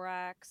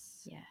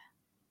 storax. Yeah.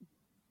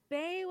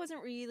 Bay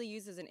wasn't really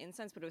used as an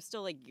incense, but it was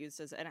still used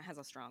as, and it has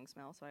a strong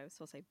smell, so I would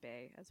still say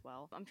bay as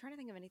well. I'm trying to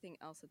think of anything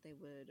else that they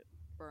would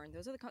burn.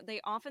 Those are they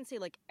often say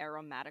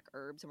aromatic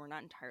herbs, and we're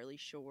not entirely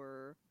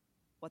sure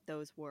what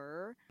those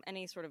were.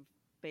 Any sort of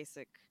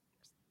basic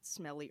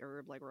smelly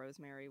herb like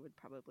rosemary would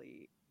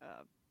probably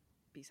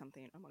be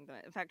something among them.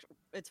 In fact,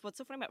 it's what's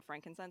so funny about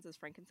frankincense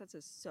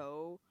is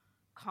so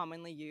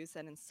commonly used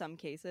that in some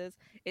cases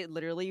it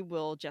literally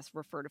will just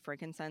refer to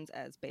frankincense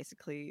as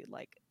basically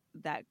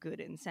that good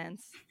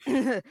incense. You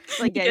know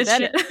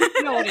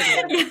what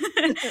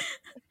it is.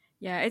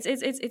 Yeah,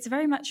 it's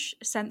very much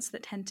scents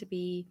that tend to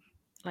be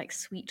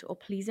sweet or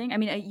pleasing. I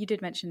mean, you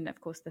did mention,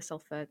 of course, the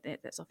sulfur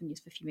that's often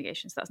used for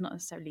fumigation, so that's not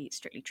necessarily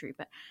strictly true,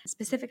 but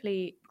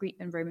specifically Greek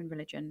and Roman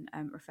religion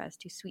refers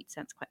to sweet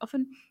scents quite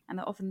often, and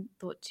they're often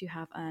thought to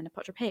have an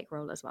apotropaic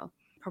role as well,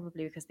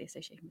 probably because of the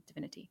association with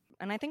divinity.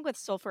 And I think with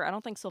sulfur, I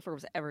don't think sulfur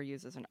was ever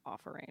used as an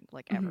offering,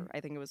 ever. Mm-hmm.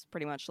 I think it was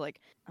pretty much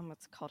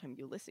what's called him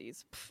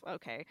Ulysses.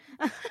 Okay.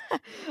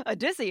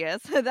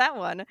 Odysseus, that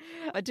one.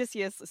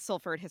 Odysseus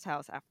sulfured his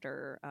house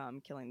after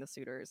killing the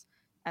suitors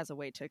as a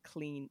way to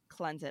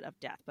cleanse it of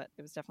death, but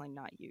it was definitely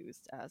not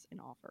used as an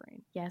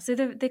offering. Yeah, so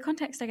the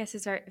context, I guess,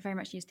 is very, very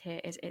much used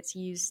here. Is it's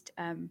used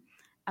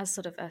as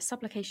sort of a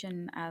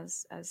supplication,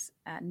 as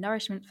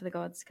nourishment for the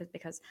gods,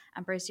 because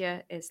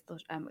ambrosia is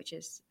thought, which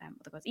is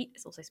what the gods eat,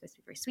 is also supposed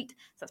to be very sweet.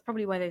 So that's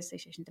probably why those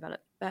associations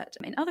developed. But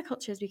in other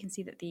cultures, we can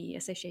see that the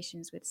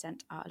associations with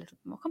scent are a little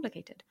bit more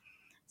complicated.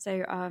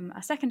 So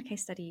a second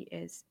case study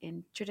is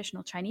in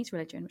traditional Chinese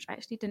religion, which I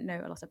actually didn't know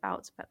a lot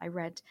about, but I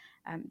read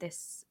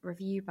this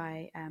review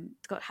by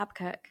Scott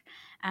Habkirk,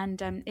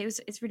 and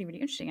it's really, really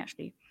interesting,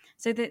 actually.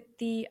 So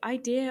the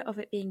idea of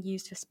it being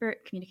used for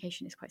spirit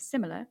communication is quite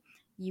similar.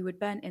 You would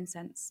burn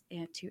incense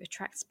to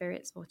attract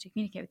spirits or to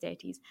communicate with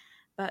deities,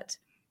 but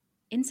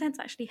incense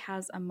actually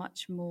has a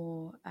much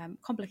more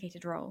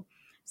complicated role.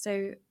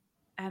 So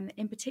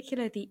in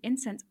particular, the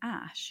incense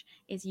ash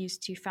is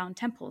used to found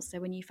temples. So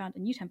when you found a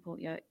new temple,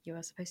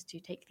 you're supposed to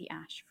take the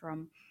ash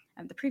from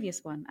the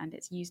previous one, and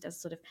it's used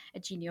as sort of a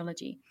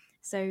genealogy.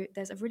 So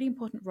there's a really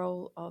important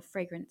role of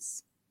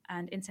fragrance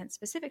and incense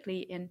specifically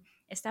in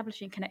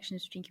establishing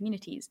connections between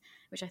communities,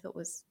 which I thought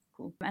was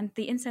cool. And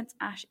the incense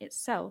ash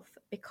itself,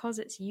 because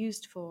it's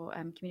used for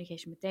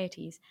communication with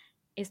deities,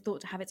 is thought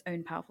to have its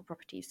own powerful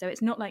properties. So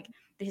it's not like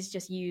this is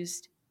just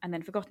used and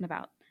then forgotten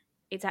about.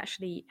 It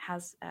actually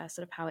has a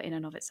sort of power in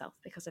and of itself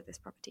because of this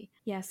property.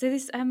 Yeah, so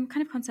this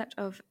kind of concept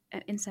of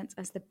incense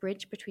as the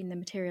bridge between the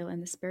material and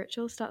the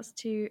spiritual starts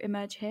to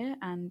emerge here,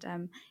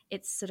 and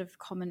it's sort of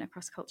common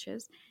across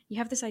cultures. You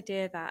have this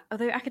idea that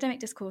although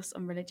academic discourse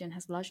on religion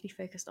has largely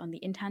focused on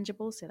the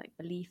intangible, so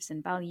beliefs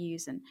and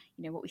values and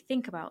what we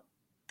think about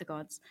the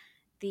gods,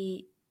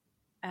 the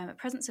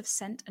presence of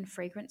scent and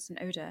fragrance and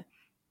odor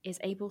is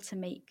able to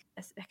make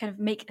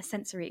a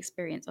sensory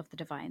experience of the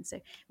divine. So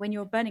when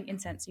you're burning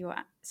incense,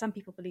 some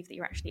people believe that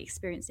you're actually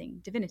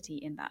experiencing divinity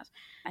in that,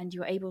 and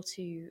you're able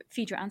to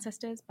feed your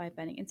ancestors by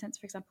burning incense,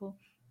 for example.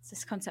 It's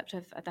this concept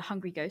of the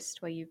hungry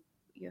ghost, where you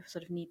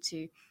sort of need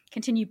to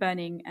continue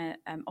burning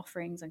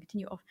offerings and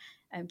continue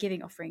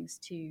giving offerings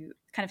to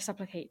kind of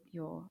supplicate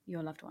your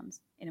loved ones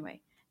in a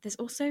way. There's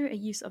also a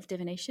use of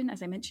divination.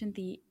 As I mentioned,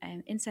 the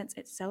incense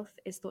itself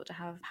is thought to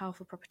have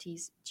powerful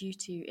properties due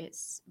to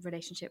its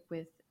relationship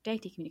with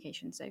deity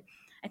communication. So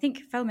I think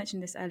Fel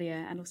mentioned this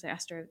earlier, and also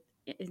Astro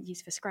is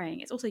used for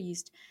scrying. It's also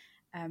used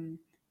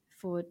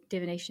for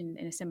divination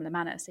in a similar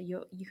manner. So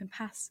you can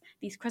pass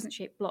these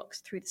crescent-shaped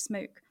blocks through the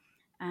smoke,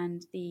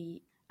 and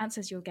the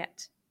answers you'll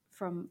get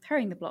from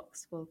throwing the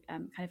blocks will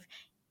kind of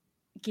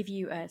give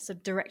you a sort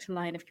of direct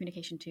line of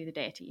communication to the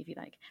deity, if you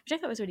like, which I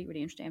thought was really,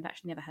 really interesting. I've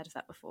actually never heard of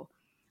that before.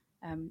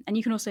 And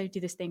you can also do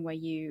this thing where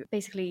you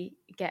basically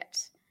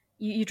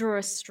you draw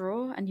a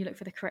straw and you look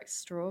for the correct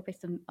straw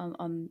based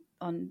on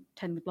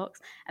 10 of the blocks,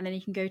 and then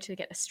you can go to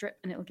get a strip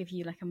and it will give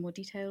you like a more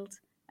detailed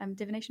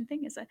divination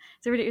thing. It's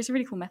a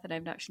really cool method.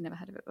 I've actually never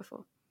heard of it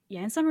before.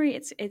 Yeah, in summary,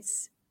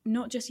 it's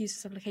not just used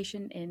for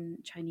supplication in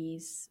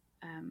Chinese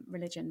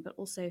religion, but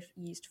also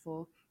used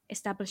for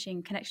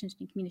establishing connections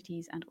between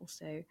communities and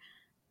also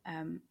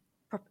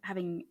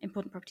having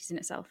important properties in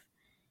itself.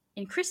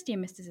 In Christian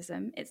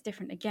mysticism, it's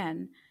different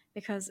again,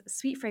 because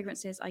sweet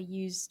fragrances are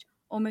used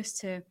almost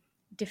to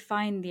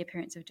define the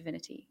appearance of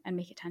divinity and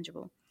make it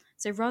tangible.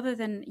 So rather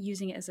than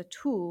using it as a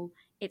tool,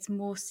 it's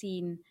more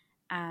seen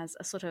as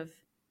a sort of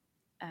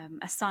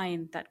a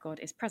sign that God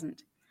is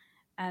present.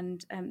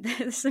 And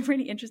there's some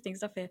really interesting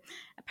stuff here.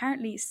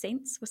 Apparently,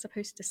 saints were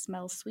supposed to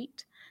smell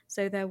sweet.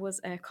 So there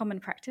was a common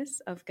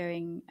practice of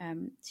going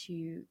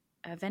to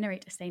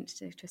venerate a saint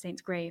to a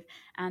saint's grave,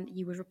 and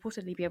you would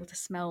reportedly be able to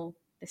smell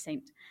the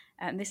saint.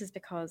 And this is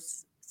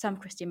because some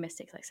Christian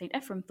mystics, like Saint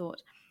Ephrem,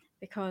 thought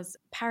because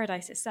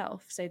paradise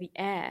itself, so the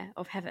air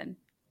of heaven,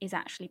 is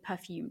actually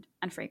perfumed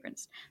and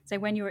fragranced. So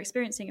when you're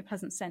experiencing a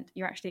pleasant scent,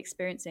 you're actually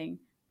experiencing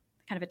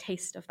kind of a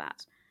taste of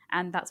that.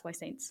 And that's why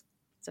saints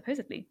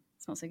supposedly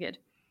smell so good.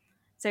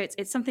 So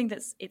it's something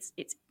that's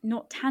it's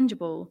not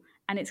tangible,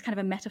 and it's kind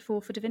of a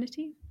metaphor for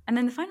divinity. And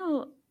then the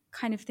final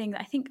kind of thing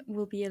that I think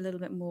we'll be a little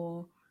bit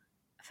more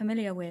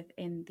familiar with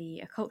in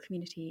the occult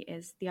community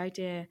is the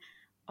idea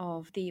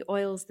of the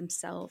oils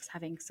themselves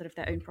having sort of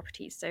their own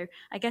properties. So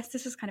I guess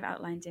this was kind of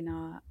outlined in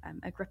our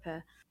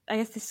Agrippa. I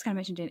guess this is kind of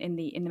mentioned in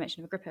the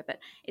mention of Agrippa, but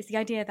it's the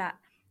idea that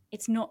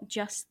it's not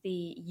just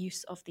the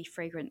use of the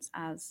fragrance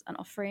as an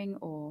offering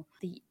or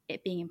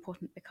it being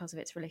important because of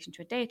its relation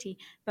to a deity,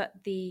 but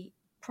the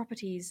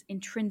properties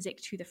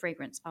intrinsic to the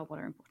fragrance are what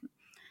are important.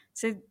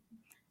 So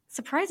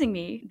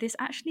surprisingly, this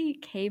actually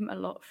came a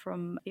lot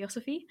from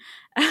Theosophy.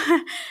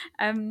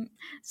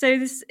 So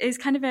this is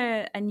kind of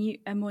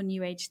a more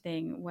New Age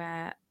thing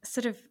where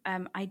sort of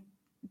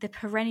the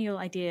perennial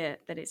idea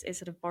that it's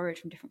sort of borrowed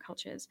from different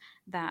cultures,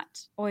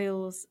 that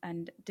oils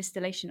and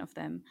distillation of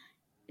them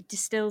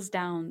distills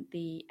down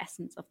the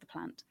essence of the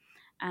plant.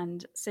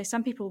 And so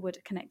some people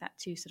would connect that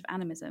to sort of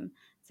animism,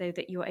 so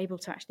that you're able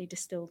to actually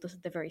distill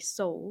the very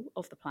soul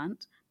of the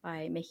plant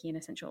by making an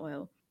essential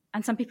oil.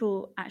 And some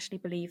people actually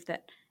believe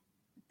that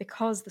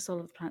because the soul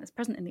of the plant is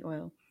present in the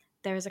oil,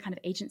 there is a kind of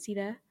agency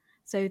there.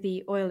 So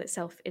the oil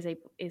itself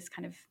is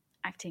kind of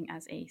acting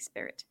as a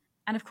spirit.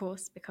 And of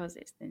course, because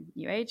it's the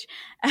New Age,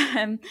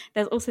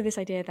 there's also this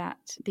idea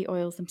that the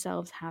oils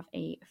themselves have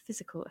a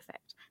physical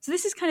effect. So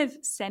this is kind of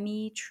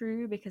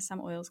semi-true, because some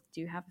oils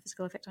do have a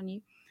physical effect on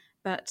you.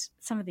 But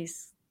some of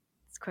these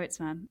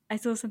quotes, man, I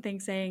saw something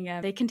saying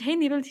they contain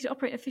the ability to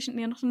operate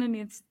efficiently on not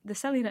only the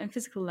cellular and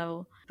physical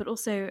level, but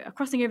also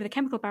crossing over the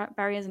chemical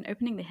barriers and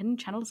opening the hidden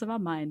channels of our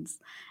minds.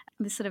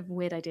 This sort of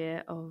weird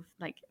idea of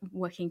like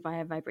working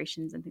via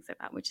vibrations and things like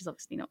that, which is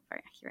obviously not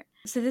very accurate.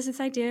 So there's this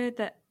idea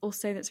that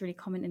also that's really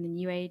common in the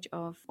New Age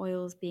of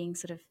oils being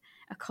sort of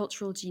a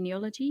cultural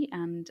genealogy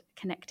and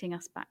connecting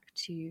us back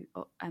to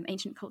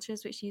ancient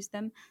cultures which use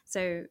them.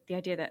 So the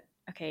idea that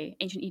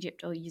ancient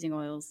Egypt are using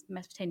oils,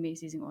 Mesopotamia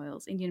is using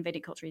oils, Indian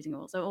Vedic culture using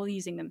oils, so all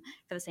using them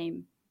for the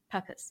same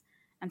purpose.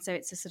 And so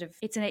it's a sort of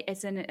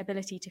it's an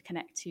ability to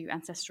connect to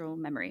ancestral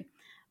memory.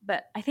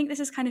 But I think this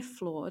is kind of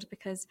flawed,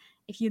 because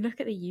if you look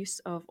at the use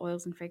of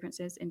oils and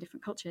fragrances in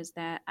different cultures,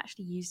 they're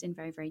actually used in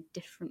very, very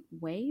different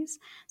ways.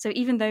 So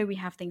even though we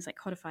have things like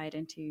codified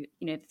into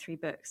the 3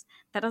 books,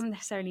 that doesn't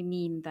necessarily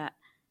mean that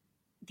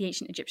the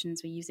ancient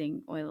Egyptians were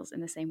using oils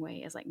in the same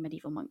way as like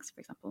medieval monks, for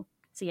example.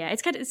 So yeah,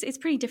 it's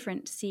pretty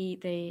different to see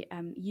the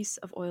use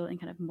of oil in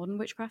kind of modern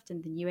witchcraft,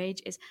 and the New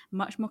Age is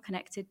much more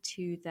connected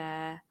to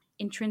their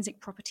intrinsic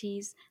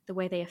properties, the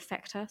way they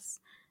affect us,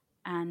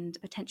 and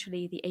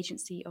potentially the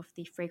agency of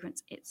the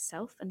fragrance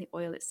itself and the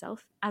oil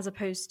itself, as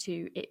opposed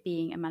to it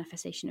being a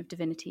manifestation of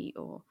divinity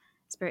or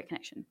spirit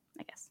connection,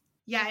 I guess.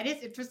 Yeah, it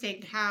is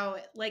interesting how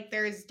like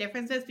there's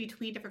differences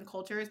between different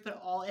cultures, but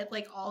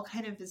all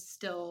kind of is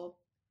still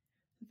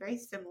very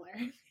similar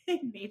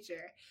in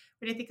nature,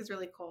 which I think is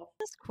really cool.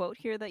 This quote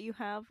here that you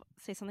have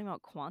say something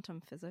about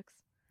quantum physics.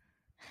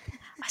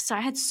 Sorry,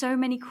 I had so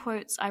many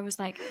quotes. I was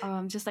like,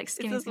 I'm just like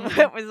skimming.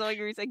 What was all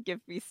you said? Give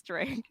me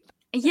strength.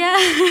 Yeah.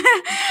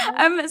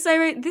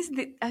 So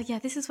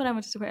this is what I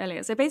wanted to put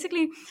earlier. So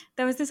basically,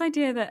 there was this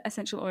idea that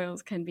essential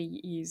oils can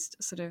be used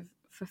sort of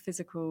for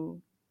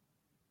physical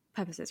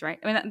purposes, right?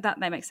 I mean, that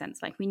makes sense.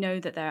 Like, we know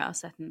that there are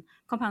certain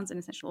compounds in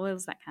essential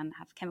oils that can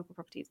have chemical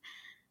properties.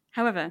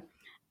 However,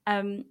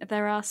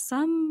 there are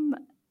some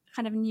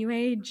kind of New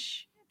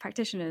Age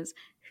practitioners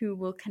who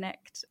will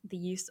connect the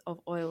use of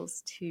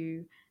oils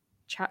to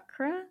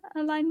chakra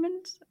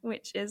alignment,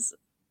 which is,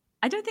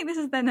 I don't think this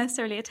is then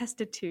necessarily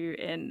attested to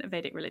in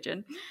Vedic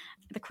religion.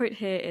 The quote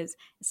here is,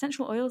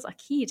 essential oils are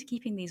key to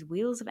keeping these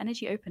wheels of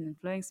energy open and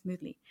flowing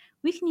smoothly.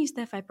 We can use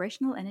their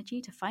vibrational energy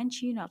to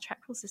fine-tune our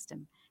chakral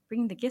system,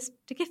 bringing the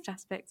gift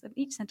aspects of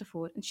each center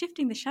forward and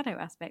shifting the shadow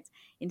aspects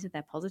into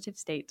their positive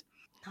state.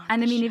 Oh,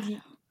 And I the mean,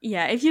 shadow.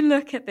 if you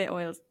look at the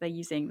oils they're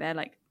using, they're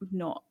like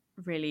not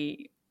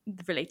really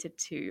related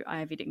to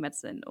Ayurvedic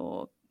medicine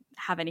or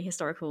have any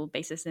historical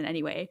basis in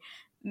any way.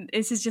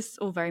 This is just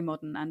all very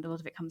modern, and a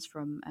lot of it comes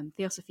from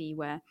Theosophy,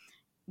 where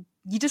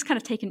you just kind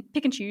of pick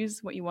and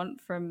choose what you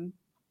want from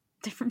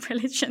different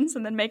religions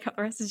and then make up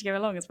the rest as you go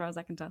along, as far as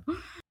I can tell.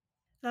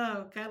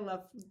 Oh, gotta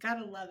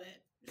love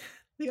it.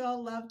 We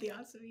all love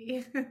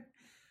Theosophy.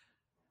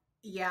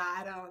 Yeah,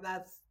 I don't.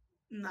 That's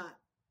not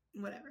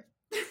whatever.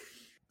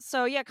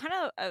 So yeah, kind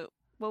of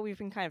what we've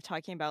been kind of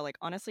talking about. Like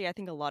honestly, I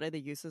think a lot of the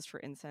uses for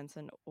incense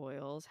and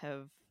oils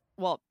have,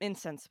 well,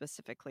 incense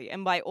specifically,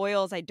 and by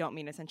oils I don't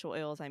mean essential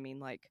oils. I mean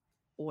like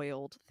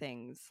oiled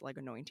things, like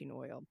anointing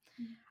oil.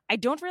 I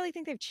don't really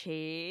think they've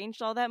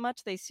changed all that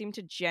much. They seem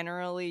to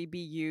generally be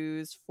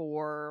used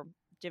for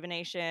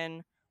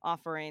divination,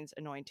 offerings,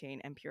 anointing,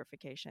 and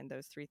purification.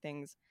 Those three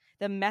things.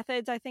 The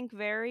methods I think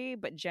vary,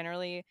 but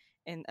generally,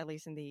 at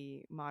least in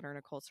the modern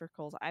occult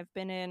circles I've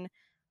been in,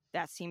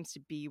 that seems to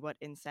be what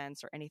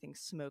incense or anything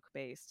smoke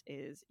based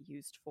is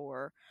used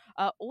for.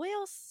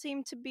 Oils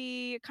seem to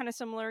be kind of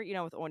similar,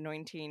 with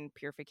anointing,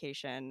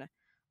 purification.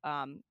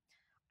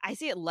 I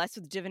see it less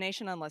with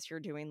divination unless you're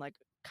doing like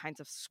kinds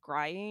of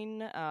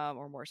scrying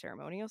or more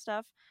ceremonial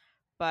stuff.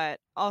 But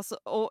also,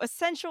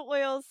 essential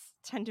oils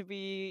tend to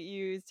be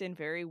used in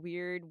very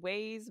weird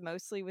ways,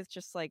 mostly with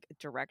just like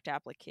direct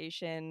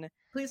application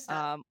Please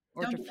stop.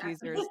 or Don't do that.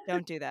 diffusers.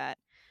 Don't do that.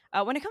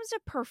 When it comes to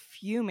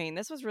perfuming,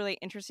 this was really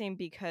interesting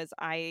because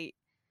I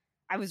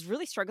was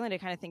really struggling to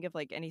kind of think of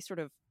like any sort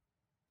of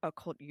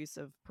occult use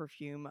of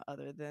perfume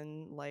other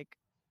than like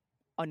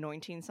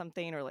anointing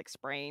something or like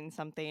spraying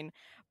something.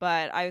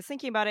 But I was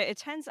thinking about it. It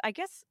tends, I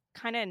guess,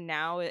 kind of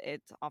now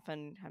it's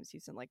oftentimes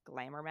used in like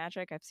glamour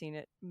magic. I've seen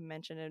it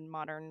mentioned in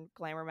modern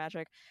glamour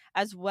magic,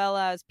 as well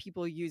as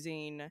people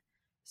using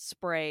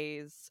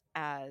sprays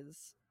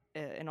as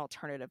an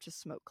alternative to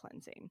smoke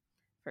cleansing,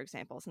 for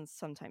example, since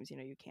sometimes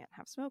you can't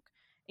have smoke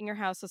in your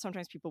house, so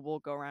sometimes people will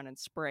go around and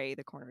spray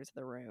the corners of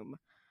the room.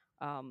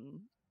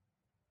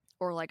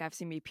 Or like I've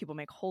seen people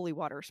make holy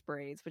water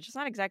sprays, which is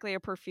not exactly a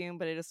perfume,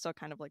 but it is still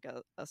kind of like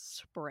a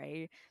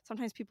spray.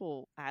 Sometimes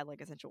people add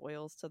like essential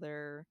oils to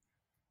their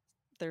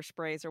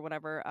sprays or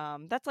whatever.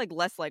 That's like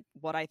less like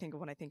what I think of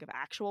when I think of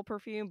actual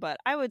perfume, but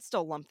I would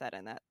still lump that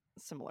in that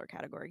similar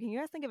category. Can you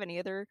guys think of any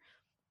other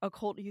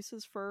occult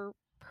uses for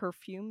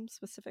perfume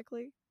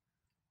specifically?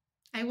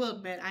 I will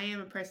admit, I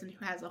am a person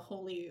who has a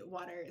holy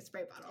water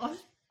spray bottle.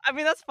 I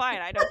mean, that's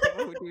fine. I know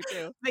people who do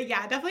too. But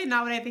yeah, definitely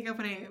not what I think of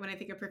when I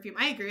think of perfume.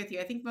 I agree with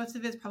you. I think most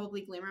of it is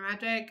probably glamour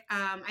magic.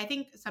 I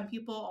think some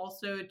people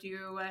also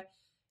do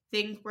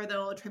things where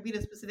they'll attribute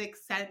a specific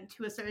scent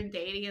to a certain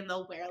deity and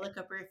they'll wear like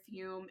a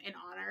perfume in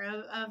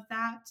honor of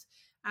that.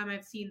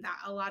 I've seen that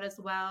a lot as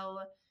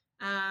well.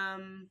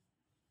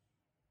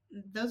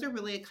 Those are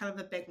really kind of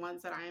the big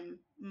ones that I'm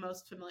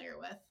most familiar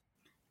with.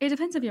 It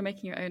depends if you're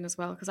making your own as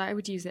well, because I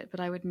would use it, but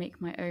I would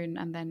make my own,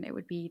 and then it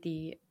would be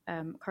the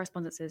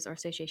correspondences or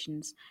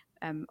associations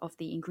of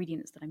the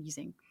ingredients that I'm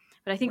using.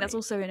 But I think that's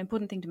also an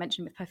important thing to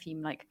mention with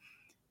perfume. Like,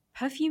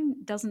 perfume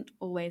doesn't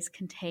always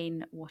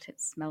contain what it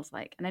smells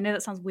like. And I know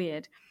that sounds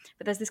weird,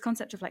 but there's this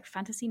concept of like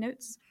fantasy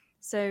notes.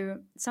 So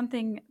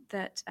something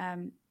that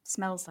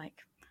smells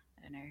like,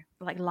 I don't know,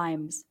 like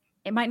limes,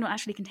 it might not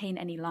actually contain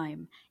any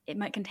lime. It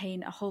might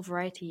contain a whole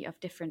variety of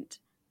different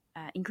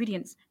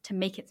ingredients to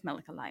make it smell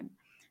like a lime.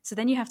 So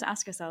then you have to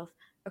ask yourself,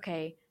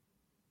 okay,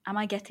 am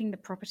I getting the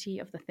property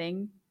of the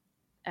thing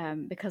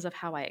because of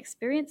how I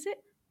experience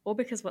it, or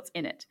because what's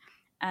in it?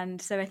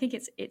 And so I think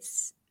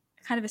it's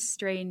kind of a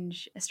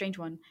strange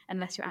one,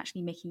 unless you're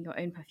actually making your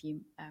own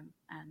perfume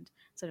and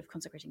sort of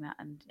consecrating that,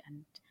 and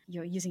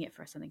you're using it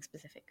for something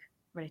specific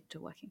related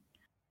to working.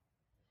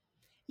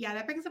 Yeah,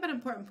 that brings up an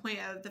important point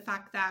of the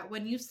fact that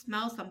when you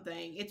smell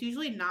something, it's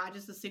usually not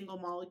just a single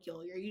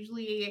molecule. You're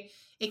usually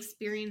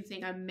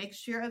experiencing a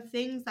mixture of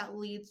things that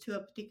leads to a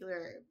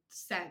particular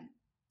scent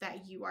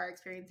that you are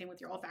experiencing with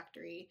your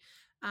olfactory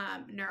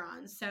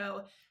neurons.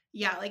 So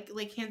yeah,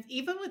 like hands,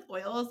 even with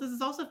oils, this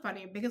is also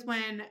funny because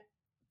when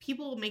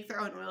people make their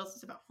own oil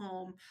system at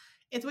home,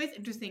 it's always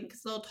interesting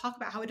because they'll talk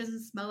about how it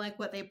doesn't smell like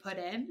what they put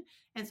in.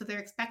 And so they're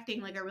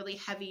expecting like a really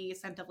heavy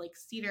scent of like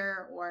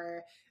cedar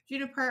or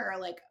juniper or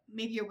like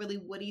maybe a really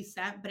woody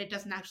scent, but it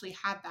doesn't actually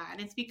have that.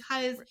 And it's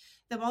because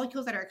the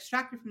molecules that are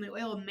extracted from the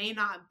oil may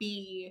not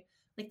be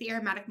like the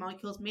aromatic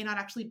molecules may not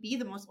actually be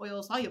the most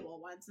oil soluble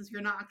ones. Since you're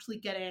not actually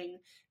getting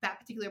that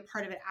particular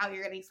part of it out,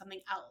 you're getting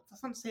something else.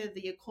 That's not to say that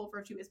the occult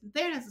virtue isn't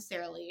there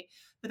necessarily,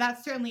 but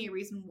that's certainly a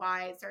reason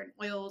why certain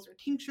oils or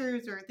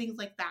tinctures or things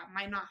like that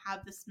might not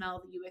have the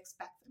smell that you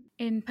expect them.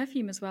 In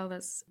perfume as well,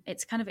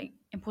 it's kind of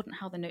important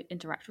how the note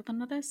interact with one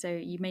another. So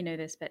you may know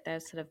this, but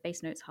there's sort of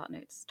base notes, heart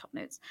notes, top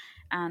notes.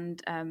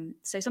 And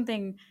so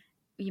something,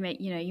 you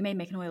may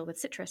make an oil with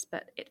citrus,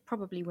 but it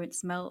probably won't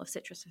smell of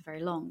citrus for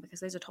very long because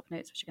those are top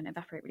notes which are going to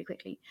evaporate really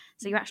quickly.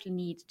 So you actually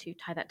need to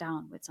tie that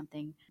down with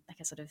something like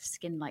a sort of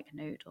skin-like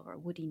note or a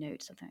woody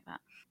note, something like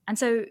that. And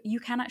so you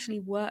can actually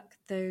work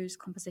those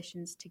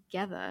compositions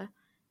together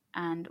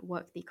and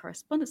work the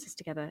correspondences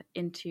together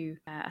into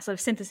a sort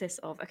of synthesis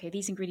of, okay,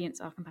 these ingredients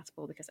are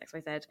compatible because X, Y,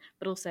 Z,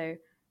 but also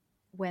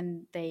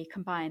when they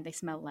combine, they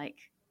smell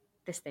like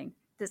this thing.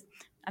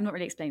 I'm not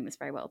really explaining this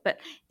very well, but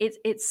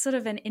it's sort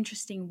of an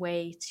interesting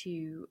way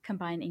to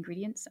combine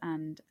ingredients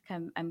and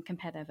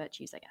compare their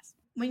virtues, I guess.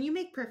 When you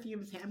make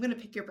perfumes, I'm going to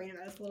pick your brain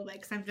about this a little bit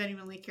because I'm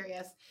genuinely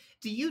curious.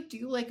 Do you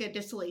do like a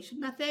distillation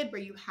method where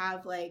you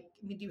have like,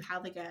 do you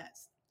have like a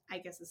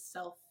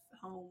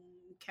self-home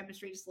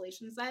chemistry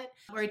distillation set?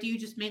 Or do you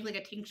just make like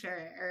a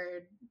tincture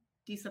or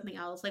do something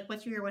else? Like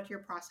what's your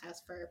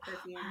process for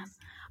perfumes?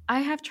 I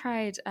have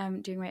tried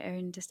doing my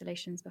own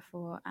distillations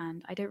before,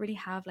 and I don't really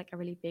have like a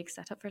really big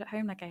setup for it at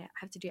home. Like I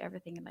have to do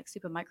everything in like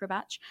super micro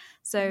batch.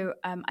 So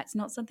it's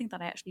not something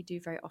that I actually do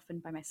very often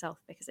by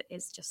myself because it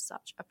is just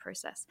such a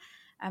process.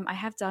 I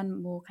have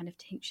done more kind of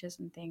tinctures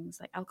and things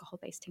like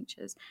alcohol-based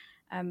tinctures,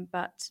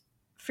 but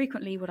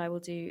frequently what I will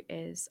do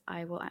is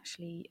I will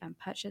actually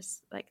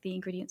purchase like the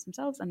ingredients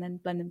themselves and then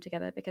blend them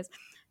together, because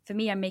for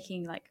me, I'm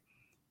making like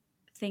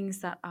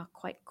things that are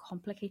quite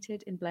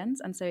complicated in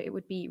blends, and so it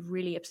would be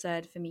really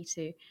absurd for me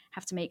to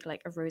have to make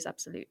like a rose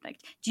absolute.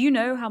 Like, do you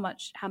know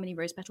how many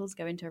rose petals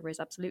go into a rose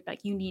absolute?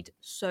 Like, you need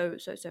so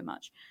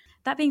much.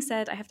 That being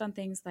said, I have done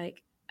things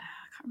like I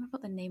can't remember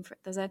what the name for it.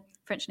 There's a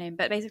French name,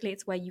 but basically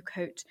it's where you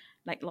coat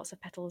like lots of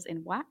petals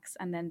in wax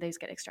and then those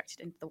get extracted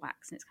into the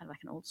wax, and it's kind of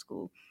like an old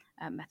school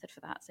method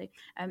for that. So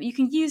you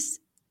can use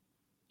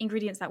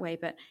ingredients that way,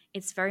 but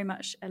it's very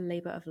much a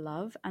labor of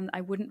love, and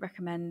I wouldn't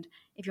recommend,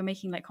 if you're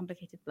making like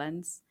complicated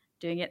blends,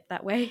 doing it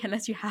that way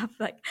unless you have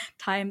like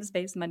time,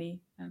 space, money.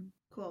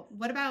 Cool.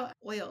 What about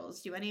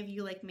oils? Do any of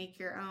you like make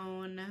your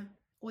own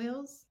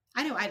oils?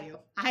 I know I do.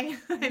 I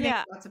make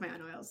lots of my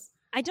own oils.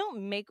 I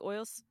don't make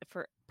oils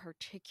for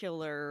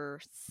particular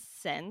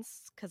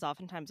scents, because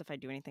oftentimes if I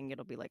do anything,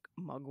 it'll be like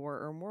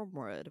mugwort or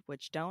wormwood,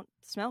 which don't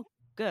smell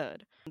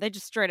good. They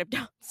just straight up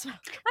don't smell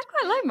good. I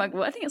quite like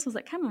mugwort. I think it smells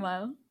like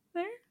chamomile.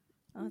 There.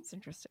 Oh, that's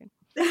interesting.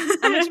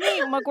 I mean, to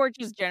me, mugwort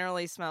just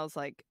generally smells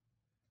like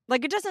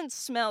it doesn't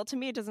smell, to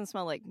me, it doesn't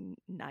smell like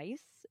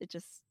nice. It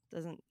just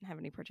doesn't have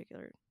any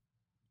particular,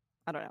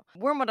 I don't know.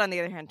 Wormwood, on the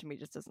other hand, to me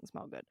just doesn't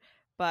smell good.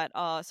 But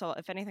so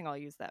if anything, I'll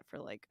use that for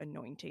like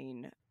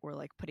anointing or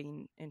like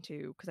putting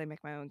into, because I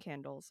make my own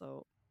candles,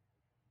 so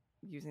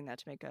using that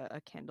to make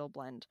a candle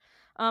blend.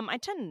 I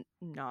tend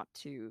not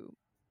to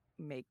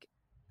make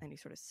any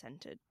sort of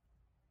scented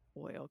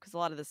oil, because a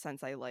lot of the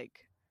scents I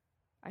like,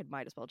 I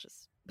might as well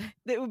just,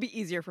 it would be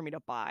easier for me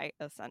to buy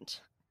a scent.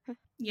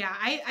 Yeah,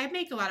 I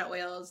make a lot of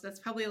oils. That's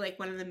probably like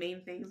one of the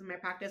main things in my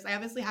practice. I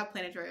obviously have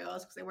planetary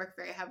oils because I work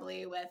very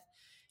heavily with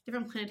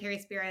different planetary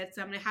spirits.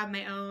 So I'm going to have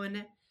my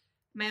own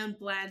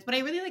blends. What I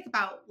really like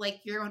about like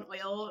your own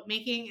oil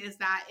making is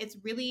that it's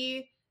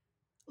really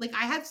like,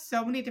 I have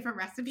so many different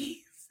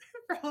recipes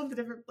for all the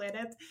different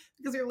planets,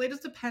 because it really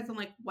just depends on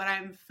like what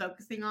I'm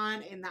focusing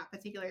on in that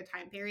particular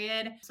time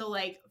period. So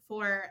like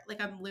for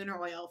like a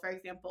lunar oil, for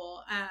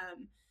example,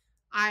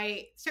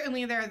 I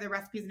certainly, there are the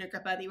recipes in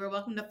Agrippa that you are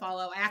welcome to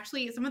follow.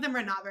 Some of them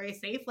are not very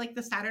safe. Like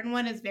the Saturn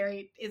one is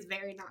very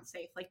not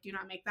safe. Like, do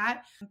not make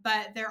that.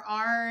 But there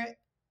are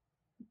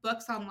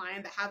books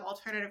online that have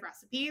alternative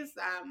recipes.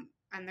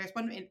 And there's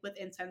one with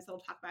incense that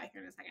we'll talk about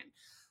here in a second.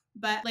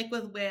 But like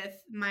with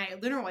my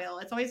lunar oil,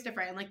 it's always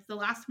different. Like the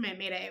last time I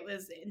made it, it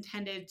was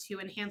intended to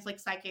enhance like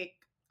psychic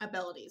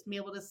abilities, be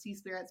able to see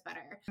spirits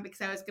better,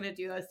 because I was going to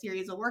do a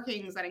series of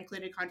workings that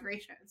included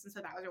conjurations, and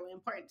so that was really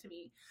important to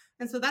me.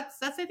 And so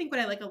that's I think what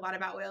I like a lot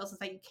about oils is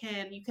that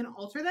you can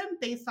alter them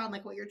based on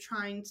like what you're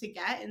trying to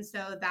get, and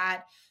so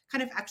that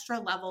kind of extra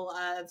level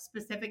of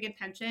specific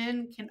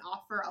intention can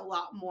offer a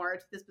lot more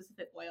to the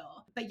specific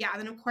oil. But yeah,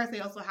 then of course I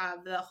also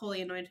have the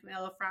holy anointing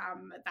oil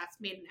that's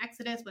made in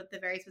Exodus with the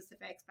very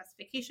specific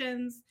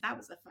specifications. That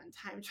was a fun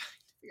time trying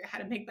to figure out how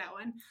to make that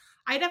one.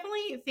 I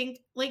definitely think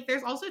like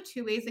there's also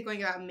two ways of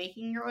going about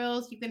making your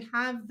oils. You can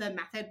have the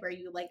method where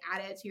you like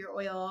add it to your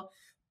oil,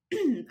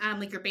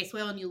 like your base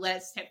oil, and you let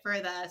it sit for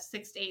the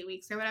 6 to 8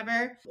 weeks or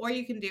whatever. Or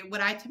you can do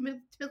what I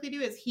typically do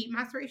is heat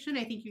maceration.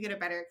 I think you get a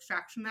better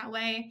extraction that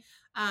way.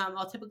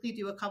 I'll typically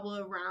do a couple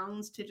of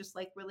rounds to just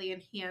like really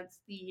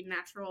enhance the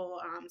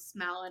natural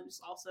smell and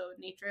just also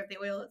nature of the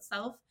oil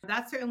itself.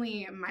 That's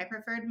certainly my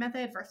preferred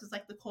method versus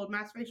like the cold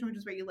maceration, which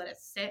is where you let it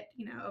sit,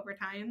 over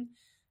time.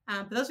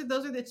 But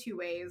those are the two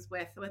ways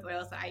with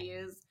oils that I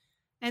use.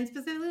 And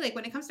specifically, like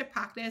when it comes to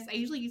practice, I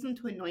usually use them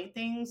to anoint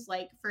things.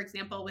 Like, for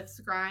example, with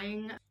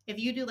scrying, If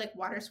you do like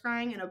water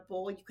scrying in a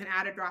bowl, you can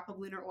add a drop of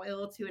lunar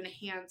oil to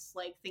enhance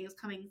like things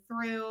coming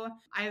through.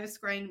 I have a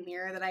scrying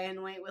mirror that I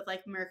anoint with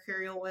like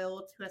mercurial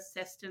oil to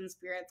assist in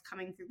spirits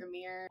coming through the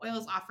mirror.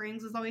 Oils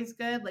offerings is always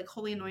good. Like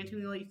holy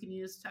anointing oil you can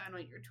use to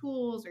anoint your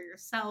tools or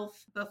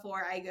yourself.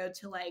 Before I go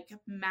to like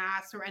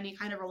mass or any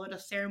kind of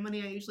religious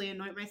ceremony, I usually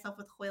anoint myself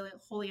with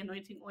holy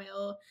anointing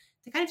oil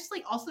to kind of just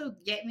like also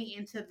get me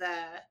into the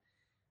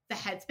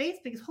headspace,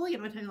 because holy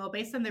anointing oil,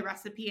 based on the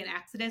recipe in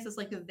Exodus, is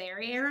like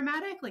very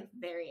aromatic. So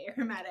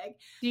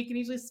you can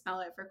usually smell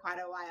it for quite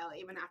a while,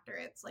 even after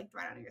it's like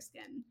dried on your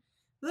skin.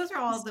 Those are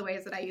all of the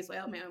ways that I use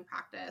oil in my own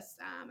practice.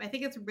 I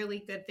think it's a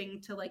really good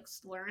thing to like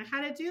learn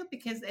how to do,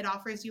 because it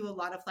offers you a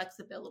lot of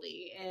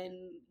flexibility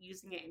in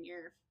using it in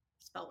your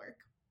spell work.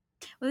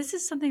 Well, this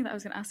is something that I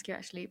was going to ask you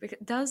actually, because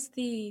does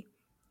the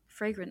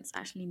fragrance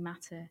actually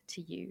matter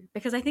to you?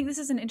 Because I think this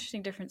is an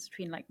interesting difference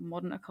between like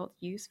modern occult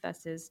use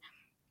versus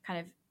kind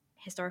of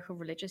historical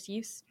religious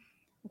use,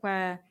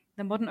 where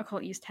the modern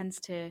occult use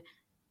tends to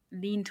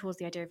lean towards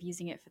the idea of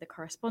using it for the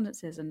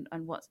correspondences and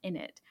what's in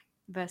it,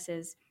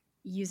 versus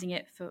using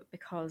it for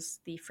because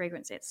the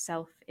fragrance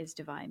itself is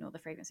divine, or the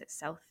fragrance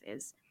itself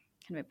is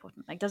kind of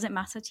important. Like, does it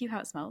matter to you how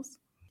it smells?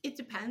 It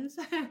depends.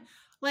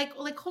 like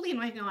holy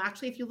anointing oil,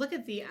 actually, if you look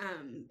at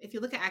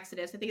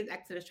Exodus, I think it's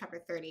Exodus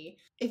chapter 30,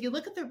 if you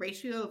look at the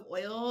ratio of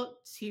oil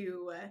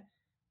to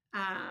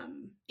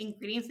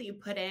ingredients that you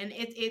put in,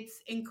 it's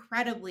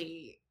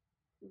incredibly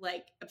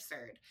like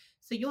absurd.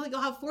 So you'll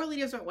have 4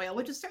 liters of oil,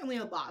 which is certainly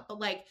a lot, but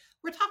like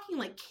we're talking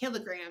like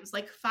kilograms,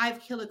 like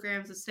 5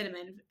 kilograms of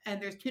cinnamon, and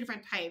there's 2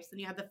 different types.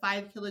 And you have the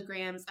 5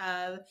 kilograms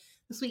of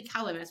the sweet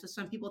calamus, which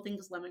some people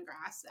think is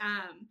lemongrass.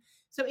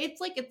 So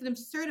it's an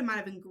absurd amount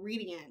of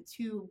ingredient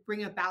to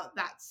bring about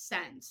that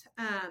scent.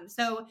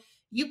 So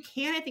you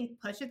can, I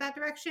think, push it that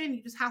direction.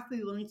 You just have to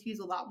be willing to use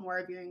a lot more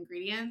of your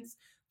ingredients.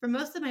 For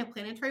most of my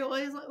planetary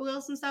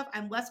oils and stuff,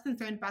 I'm less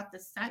concerned about the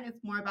scent. It's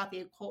more about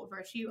the occult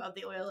virtue of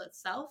the oil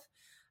itself.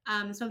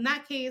 So in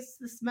that case,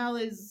 the smell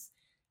is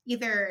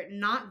either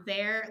not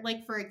there.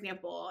 Like, for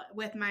example,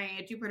 with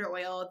my Jupiter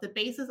oil, the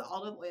base is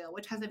olive oil,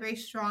 which has a very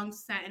strong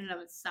scent in and of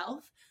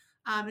itself.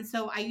 And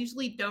so I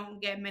usually don't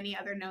get many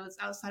other notes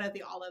outside of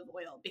the olive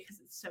oil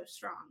because it's so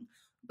strong.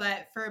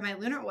 But for my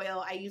lunar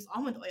oil, I use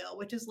almond oil,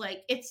 which is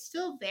like, it's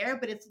still there,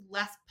 but it's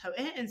less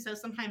potent. And so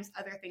sometimes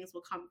other things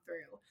will come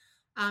through.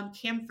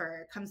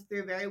 Camphor comes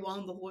through very well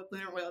in the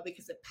lunar oil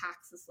because it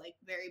packs this like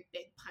very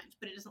big punch,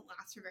 but it doesn't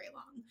last for very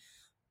long.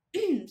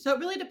 So it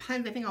really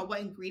depends, I think, on what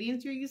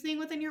ingredients you're using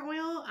within your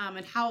oil,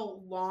 and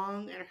how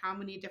long and how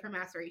many different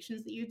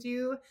macerations that you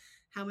do,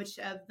 how much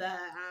of the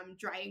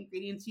dry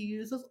ingredients you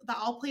use. That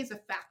all plays a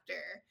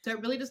factor. So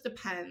it really just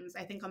depends,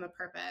 I think, on the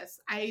purpose.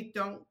 I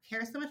don't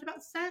care so much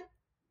about scent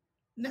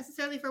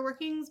necessarily for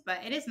workings,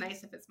 but it is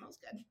nice if it smells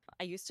good.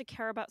 I used to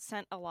care about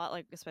scent a lot,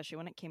 like especially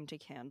when it came to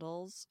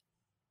candles.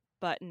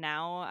 But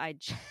now I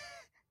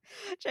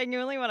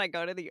genuinely, when I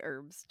go to the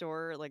herb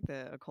store, like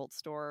the occult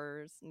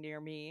stores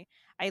near me,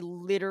 I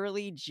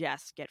literally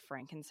just get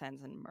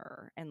frankincense and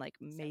myrrh, and like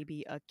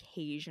maybe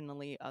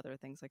occasionally other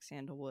things like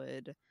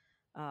sandalwood.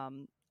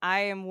 I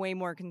am way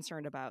more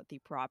concerned about the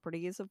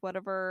properties of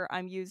whatever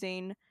I'm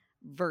using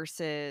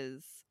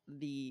versus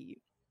the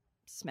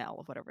smell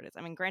of whatever it is.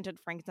 I mean, granted,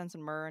 frankincense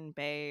and myrrh and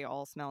bay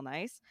all smell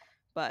nice,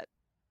 but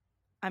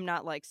I'm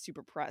not like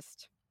super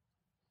pressed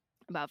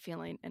about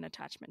feeling an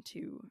attachment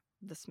to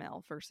the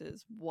smell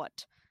versus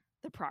what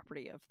the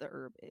property of the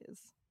herb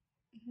is,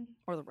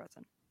 or the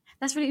resin.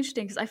 That's really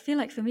interesting, because I feel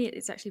like for me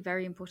it's actually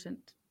very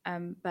important,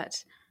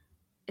 but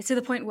it's to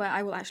the point where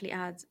I will actually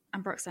add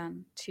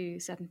ambroxan to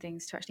certain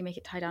things to actually make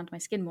it tie down to my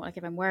skin more, like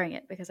if I'm wearing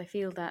it, because I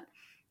feel that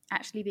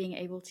actually being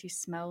able to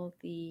smell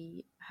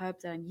the herb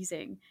that I'm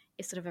using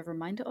is sort of a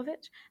reminder of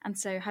it. And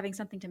so having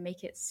something to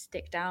make it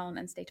stick down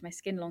and stay to my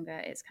skin longer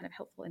is kind of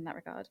helpful in that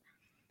regard.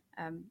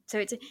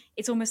 So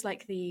it's almost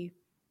like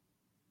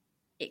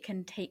it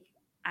can take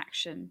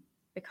action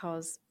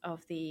because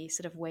of the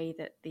sort of way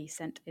that the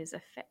scent is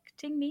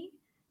affecting me.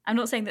 I'm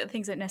not saying that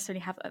things don't necessarily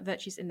have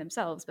virtues in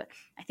themselves, but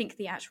I think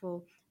the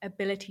actual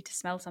ability to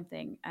smell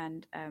something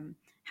and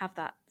have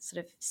that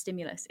sort of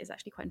stimulus is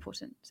actually quite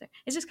important. So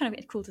it's just kind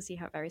of cool to see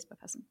how it varies per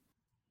person.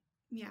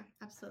 Yeah,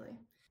 absolutely.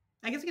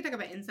 I guess we could talk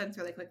about incense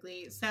really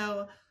quickly.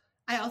 So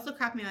I also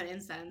crap me on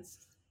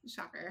incense.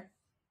 Shocker.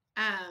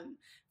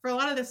 For a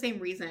lot of the same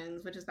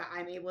reasons, which is that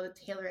I'm able to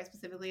tailor it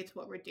specifically to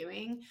what we're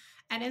doing.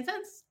 And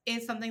incense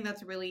is something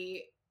that's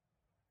really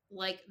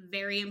like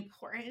very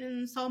important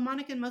in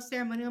Solomonic and most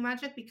ceremonial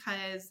magic,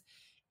 because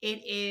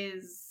it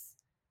is,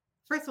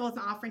 first of all, it's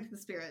an offering to the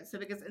spirits. So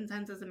because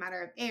incense is a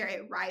matter of air,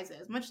 it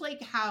rises, much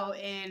like how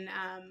in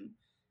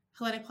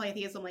Hellenic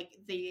polytheism, like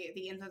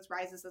the incense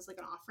rises as like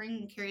an offering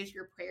and carries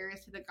your prayers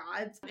to the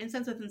gods.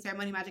 Incense within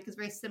ceremony magic is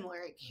very similar.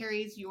 It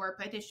carries your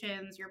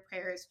petitions, your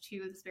prayers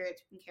to the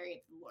spirits who can carry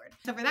it to the Lord.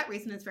 So for that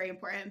reason, it's very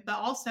important. But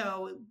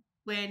also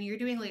when you're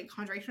doing like a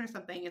conjuration or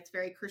something, it's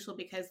very crucial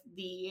because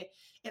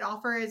it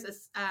offers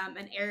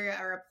an area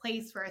or a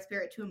place for a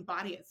spirit to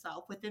embody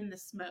itself within the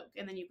smoke,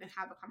 and then you can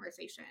have a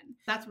conversation.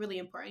 That's really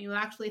important. You'll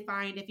actually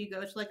find if you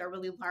go to like a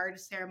really large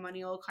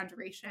ceremonial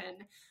conjuration,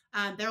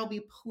 there will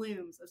be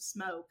plumes of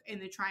smoke in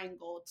the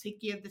triangle to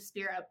give the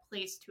spirit a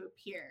place to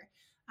appear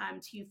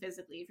to you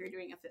physically if you're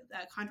doing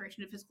a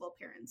conjuration of physical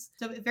appearance.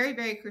 So very,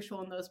 very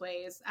crucial in those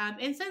ways.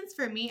 Incense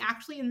for me,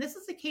 actually, and this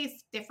is a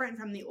case different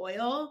from the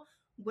oil,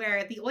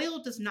 where the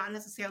oil does not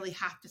necessarily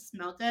have to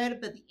smell good,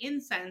 but the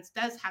incense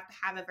does have to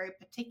have a very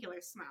particular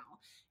smell,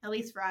 at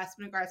least for us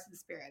in regards to the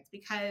spirits,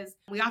 because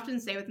we often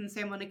say within the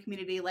ceremonial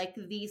community, like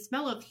the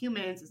smell of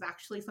humans is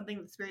actually something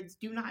that the spirits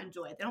do not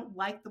enjoy. They don't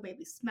like the way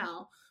we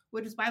smell,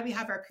 which is why we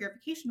have our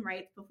purification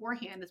rites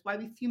beforehand. It's why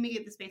we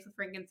fumigate the space with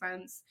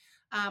frankincense.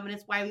 And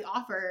it's why we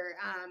offer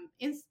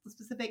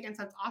specific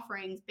incense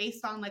offerings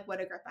based on like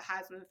what Agrippa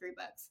has in the 3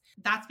 books.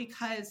 That's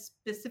because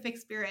specific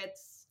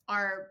spirits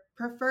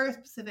prefer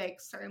specific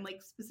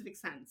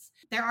scents.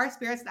 There are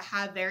spirits that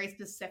have very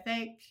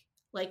specific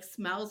like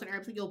smells and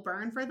herbs that you'll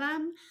burn for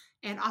them.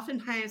 And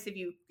oftentimes if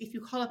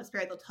you call up a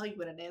spirit, they'll tell you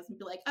what it is and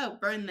be like, oh,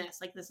 burn this.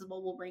 Like this is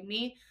what will bring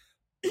me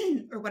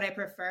or what I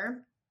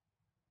prefer.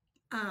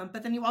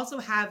 But then you also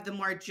have the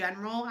more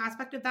general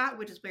aspect of that,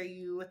 which is where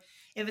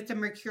if it's a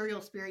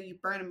mercurial spirit, you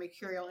burn a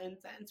mercurial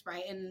incense,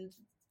 right? And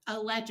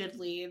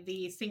allegedly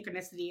the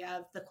synchronicity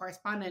of the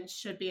correspondence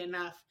should be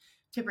enough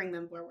to bring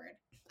them forward.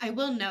 I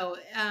will note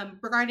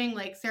regarding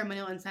like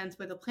ceremonial incense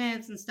with the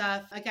planets and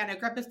stuff, again,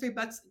 Agrippa's 3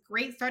 books,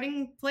 great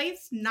starting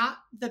place, not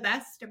the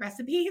best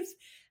recipes.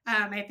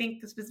 I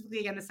think specifically,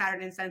 again, the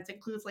Saturn incense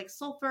includes like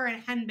sulfur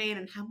and henbane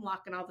and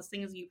hemlock and all those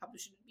things you probably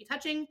shouldn't be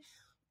touching.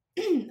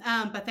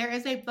 But there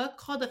is a book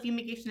called The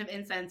Fumigation of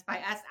Incense by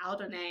S.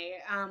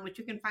 Aldonay, which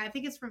you can find, I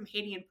think it's from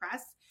Hadean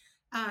Press.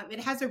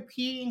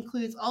 He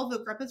includes all of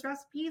Agrippa's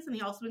recipes, and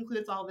he also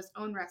includes all of his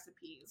own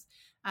recipes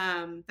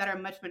that are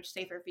much, much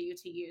safer for you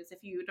to use if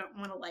you don't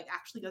want to like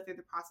actually go through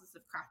the process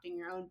of crafting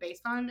your own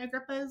based on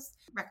Agrippa's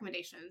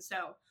recommendations.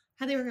 So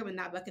highly recommend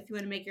that book if you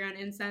want to make your own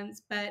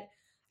incense. But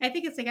I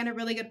think it's, again, a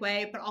really good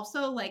way, but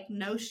also like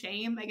no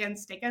shame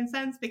against stick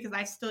incense because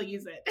I still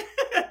use it.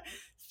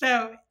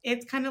 So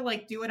it's kind of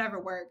like do whatever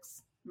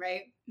works,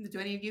 right? Do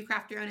any of you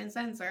craft your own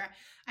incense? Or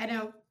I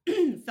know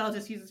Phil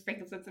just uses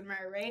frankincense and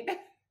myrrh, right?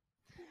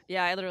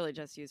 Yeah, I literally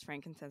just use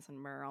frankincense and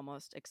myrrh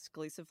almost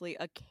exclusively.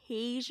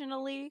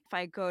 Occasionally, if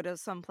I go to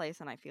some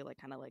place and I feel like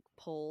kind of like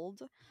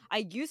pulled,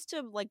 I used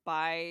to like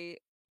buy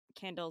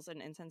candles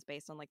and incense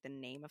based on like the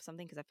name of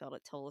something because I felt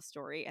it tell a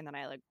story, and then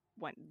I like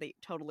went the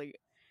totally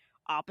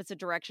opposite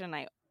direction.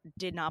 I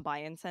did not buy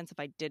incense if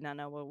I did not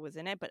know what was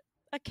in it, but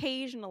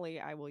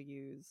occasionally I will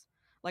use.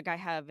 Like I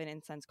have an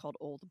incense called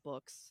Old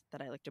Books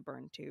that I like to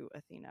burn to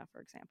Athena,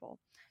 for example.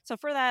 So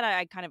for that,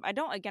 I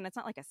don't, again, it's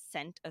not like a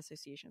scent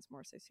association. It's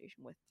more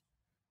association with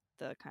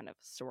the kind of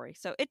story.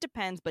 So it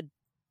depends, but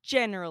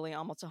generally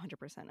almost 100%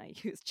 I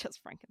use just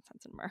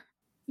frankincense and myrrh.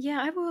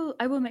 Yeah,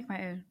 I will make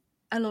my own.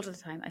 A lot of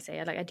the time,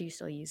 I do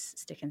still use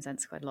stick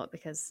incense quite a lot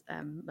because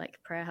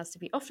like prayer has to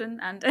be often,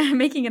 and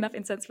making enough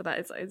incense for that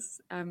is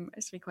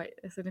actually quite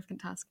a significant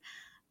task.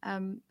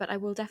 But I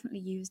will definitely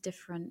use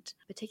different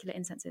particular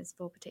incenses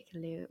for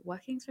particular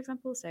workings, for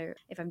example. So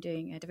if I'm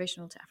doing a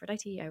devotional to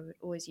Aphrodite, I would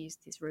always use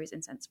this rose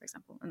incense, for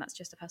example, and that's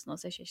just a personal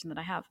association that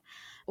I have.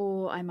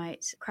 Or I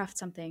might craft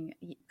something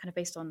kind of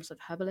based on sort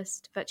of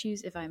herbalist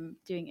virtues. If I'm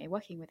doing a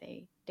working with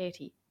a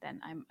deity, then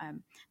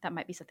that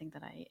might be something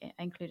that I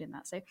include in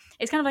that. So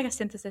it's kind of like a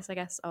synthesis, I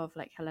guess, of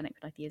like Hellenic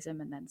polytheism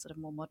and then sort of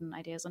more modern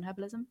ideas on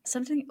herbalism.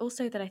 Something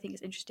also that I think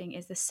is interesting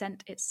is the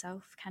scent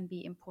itself can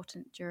be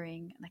important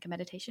during like a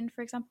meditation,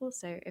 for example.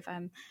 So if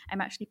I'm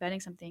actually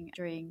burning something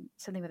during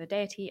something with a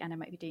deity and I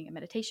might be doing a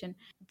meditation,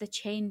 the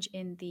change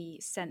in the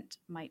scent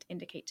might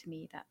indicate to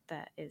me that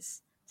there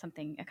is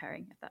something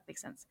occurring, if that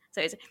makes sense.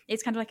 So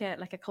it's kind of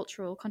like a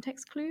cultural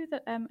context clue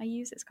that I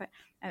use. It's quite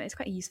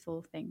a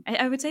useful thing.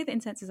 I would say that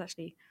incense is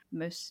actually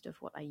most of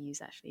what I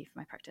use actually for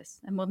my practice,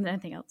 and more than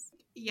anything else.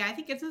 Yeah, I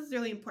think it's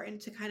really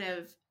important to kind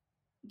of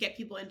get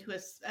people into a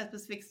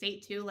specific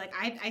state too. Like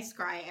I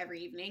scry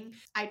every evening.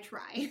 I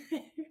try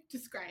to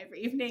scry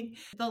every evening.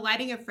 The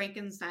lighting of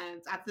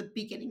frankincense at the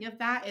beginning of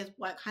that is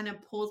what kind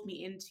of pulls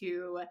me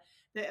into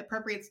the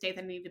appropriate state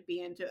that I need to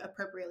be in to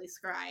appropriately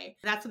scry.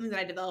 That's something that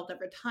I developed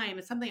over time.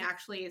 It's something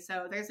actually,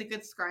 so there's a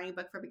good scrying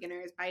book for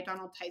beginners by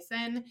Donald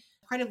Tyson,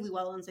 part of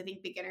Llewellyn's, I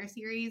think, beginner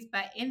series.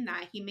 But in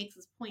that, he makes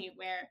this point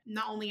where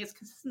not only is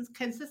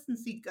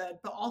consistency good,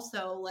 but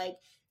also like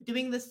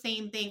doing the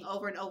same thing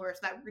over and over. So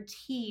that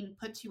routine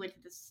puts you into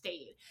the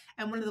state.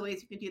 And one of the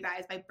ways you can do that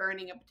is by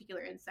burning a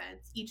particular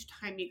incense each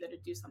time you go to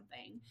do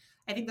something.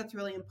 I think that's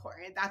really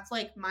important. That's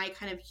like my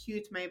kind of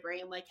cue to my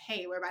brain, like,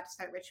 hey, we're about to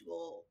start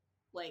ritual.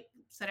 Like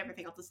set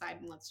everything else aside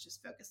and let's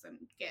just focus and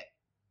get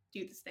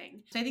do this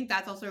thing. So I think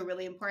that's also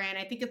really important.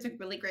 I think it's a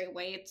really great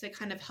way to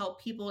kind of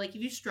help people. Like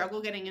if you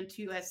struggle getting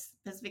into a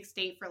specific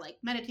state for like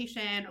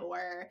meditation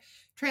or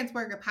trance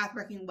work or path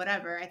working,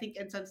 whatever, I think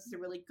incense is a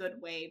really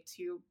good way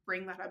to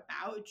bring that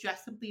about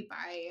just simply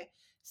by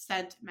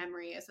scent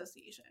memory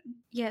association.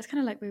 Yeah, it's kind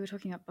of like we were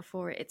talking about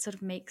before. It sort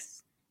of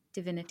makes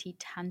divinity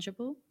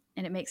tangible,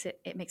 and it makes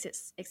it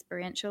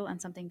experiential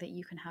and something that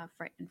you can have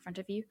right in front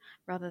of you,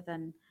 rather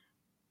than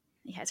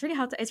it's really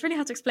hard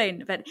to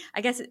explain, but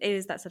I guess it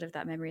is that sort of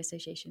that memory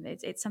association.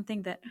 It's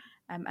something that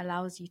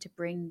allows you to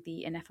bring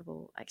the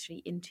ineffable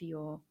actually into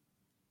your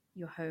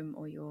home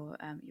or your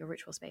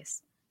ritual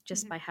space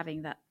just by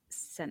having that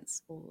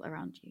sense all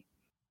around you.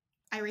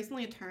 I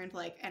recently turned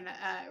like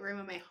a room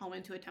in my home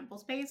into a temple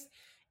space,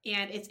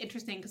 and it's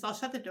interesting because I'll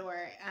shut the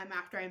door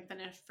after I'm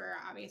finished for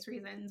obvious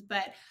reasons,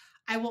 but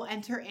I will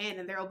enter in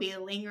and there will be a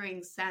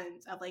lingering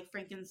scent of like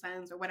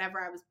frankincense or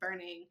whatever I was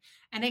burning.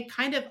 And it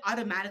kind of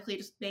automatically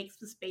just makes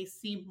the space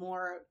seem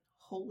more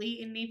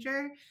holy in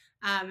nature.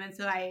 And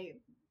so I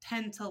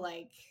tend to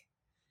like,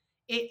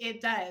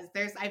 it does.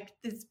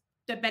 It's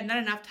been done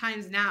enough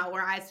times now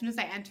where as soon as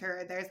I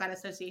enter, there's that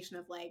association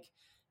of like,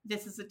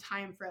 this is a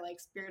time for like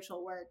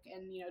spiritual work,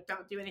 and, you know,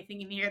 don't do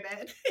anything in here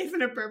that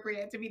isn't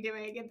appropriate to be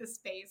doing in this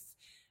space.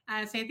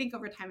 So I think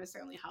over time it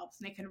certainly helps,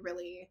 and it can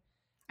really,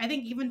 I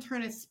think, even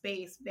turn a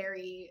space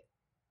very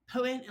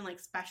potent and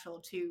like special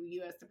to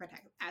you as the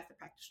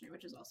practitioner,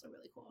 which is also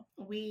really cool.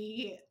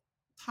 We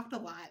talked a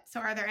lot.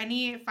 So are there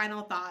any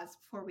final thoughts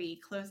before we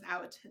close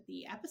out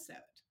the episode?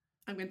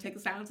 I'm going to take the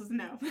silence as a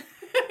no.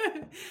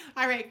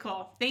 All right,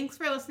 cool. Thanks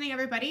for listening,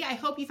 everybody. I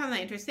hope you found that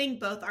interesting,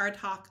 both our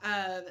talk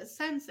of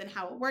scents and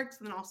how it works,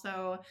 and then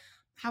also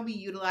how we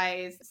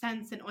utilize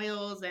scents and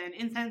oils and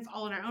incense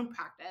all in our own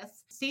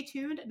practice. Stay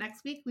tuned.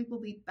 Next week, we will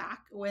be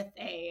back with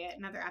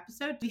another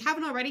episode. If you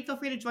haven't already, feel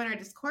free to join our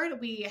Discord.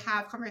 We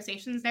have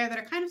conversations there that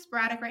are kind of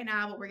sporadic right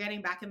now, but we're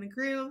getting back in the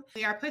groove.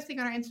 We are posting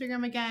on our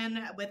Instagram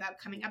again with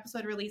upcoming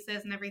episode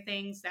releases and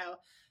everything. So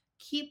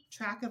keep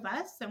track of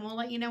us, and we'll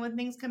let you know when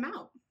things come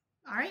out.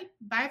 All right.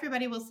 Bye,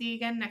 everybody. We'll see you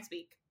again next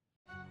week.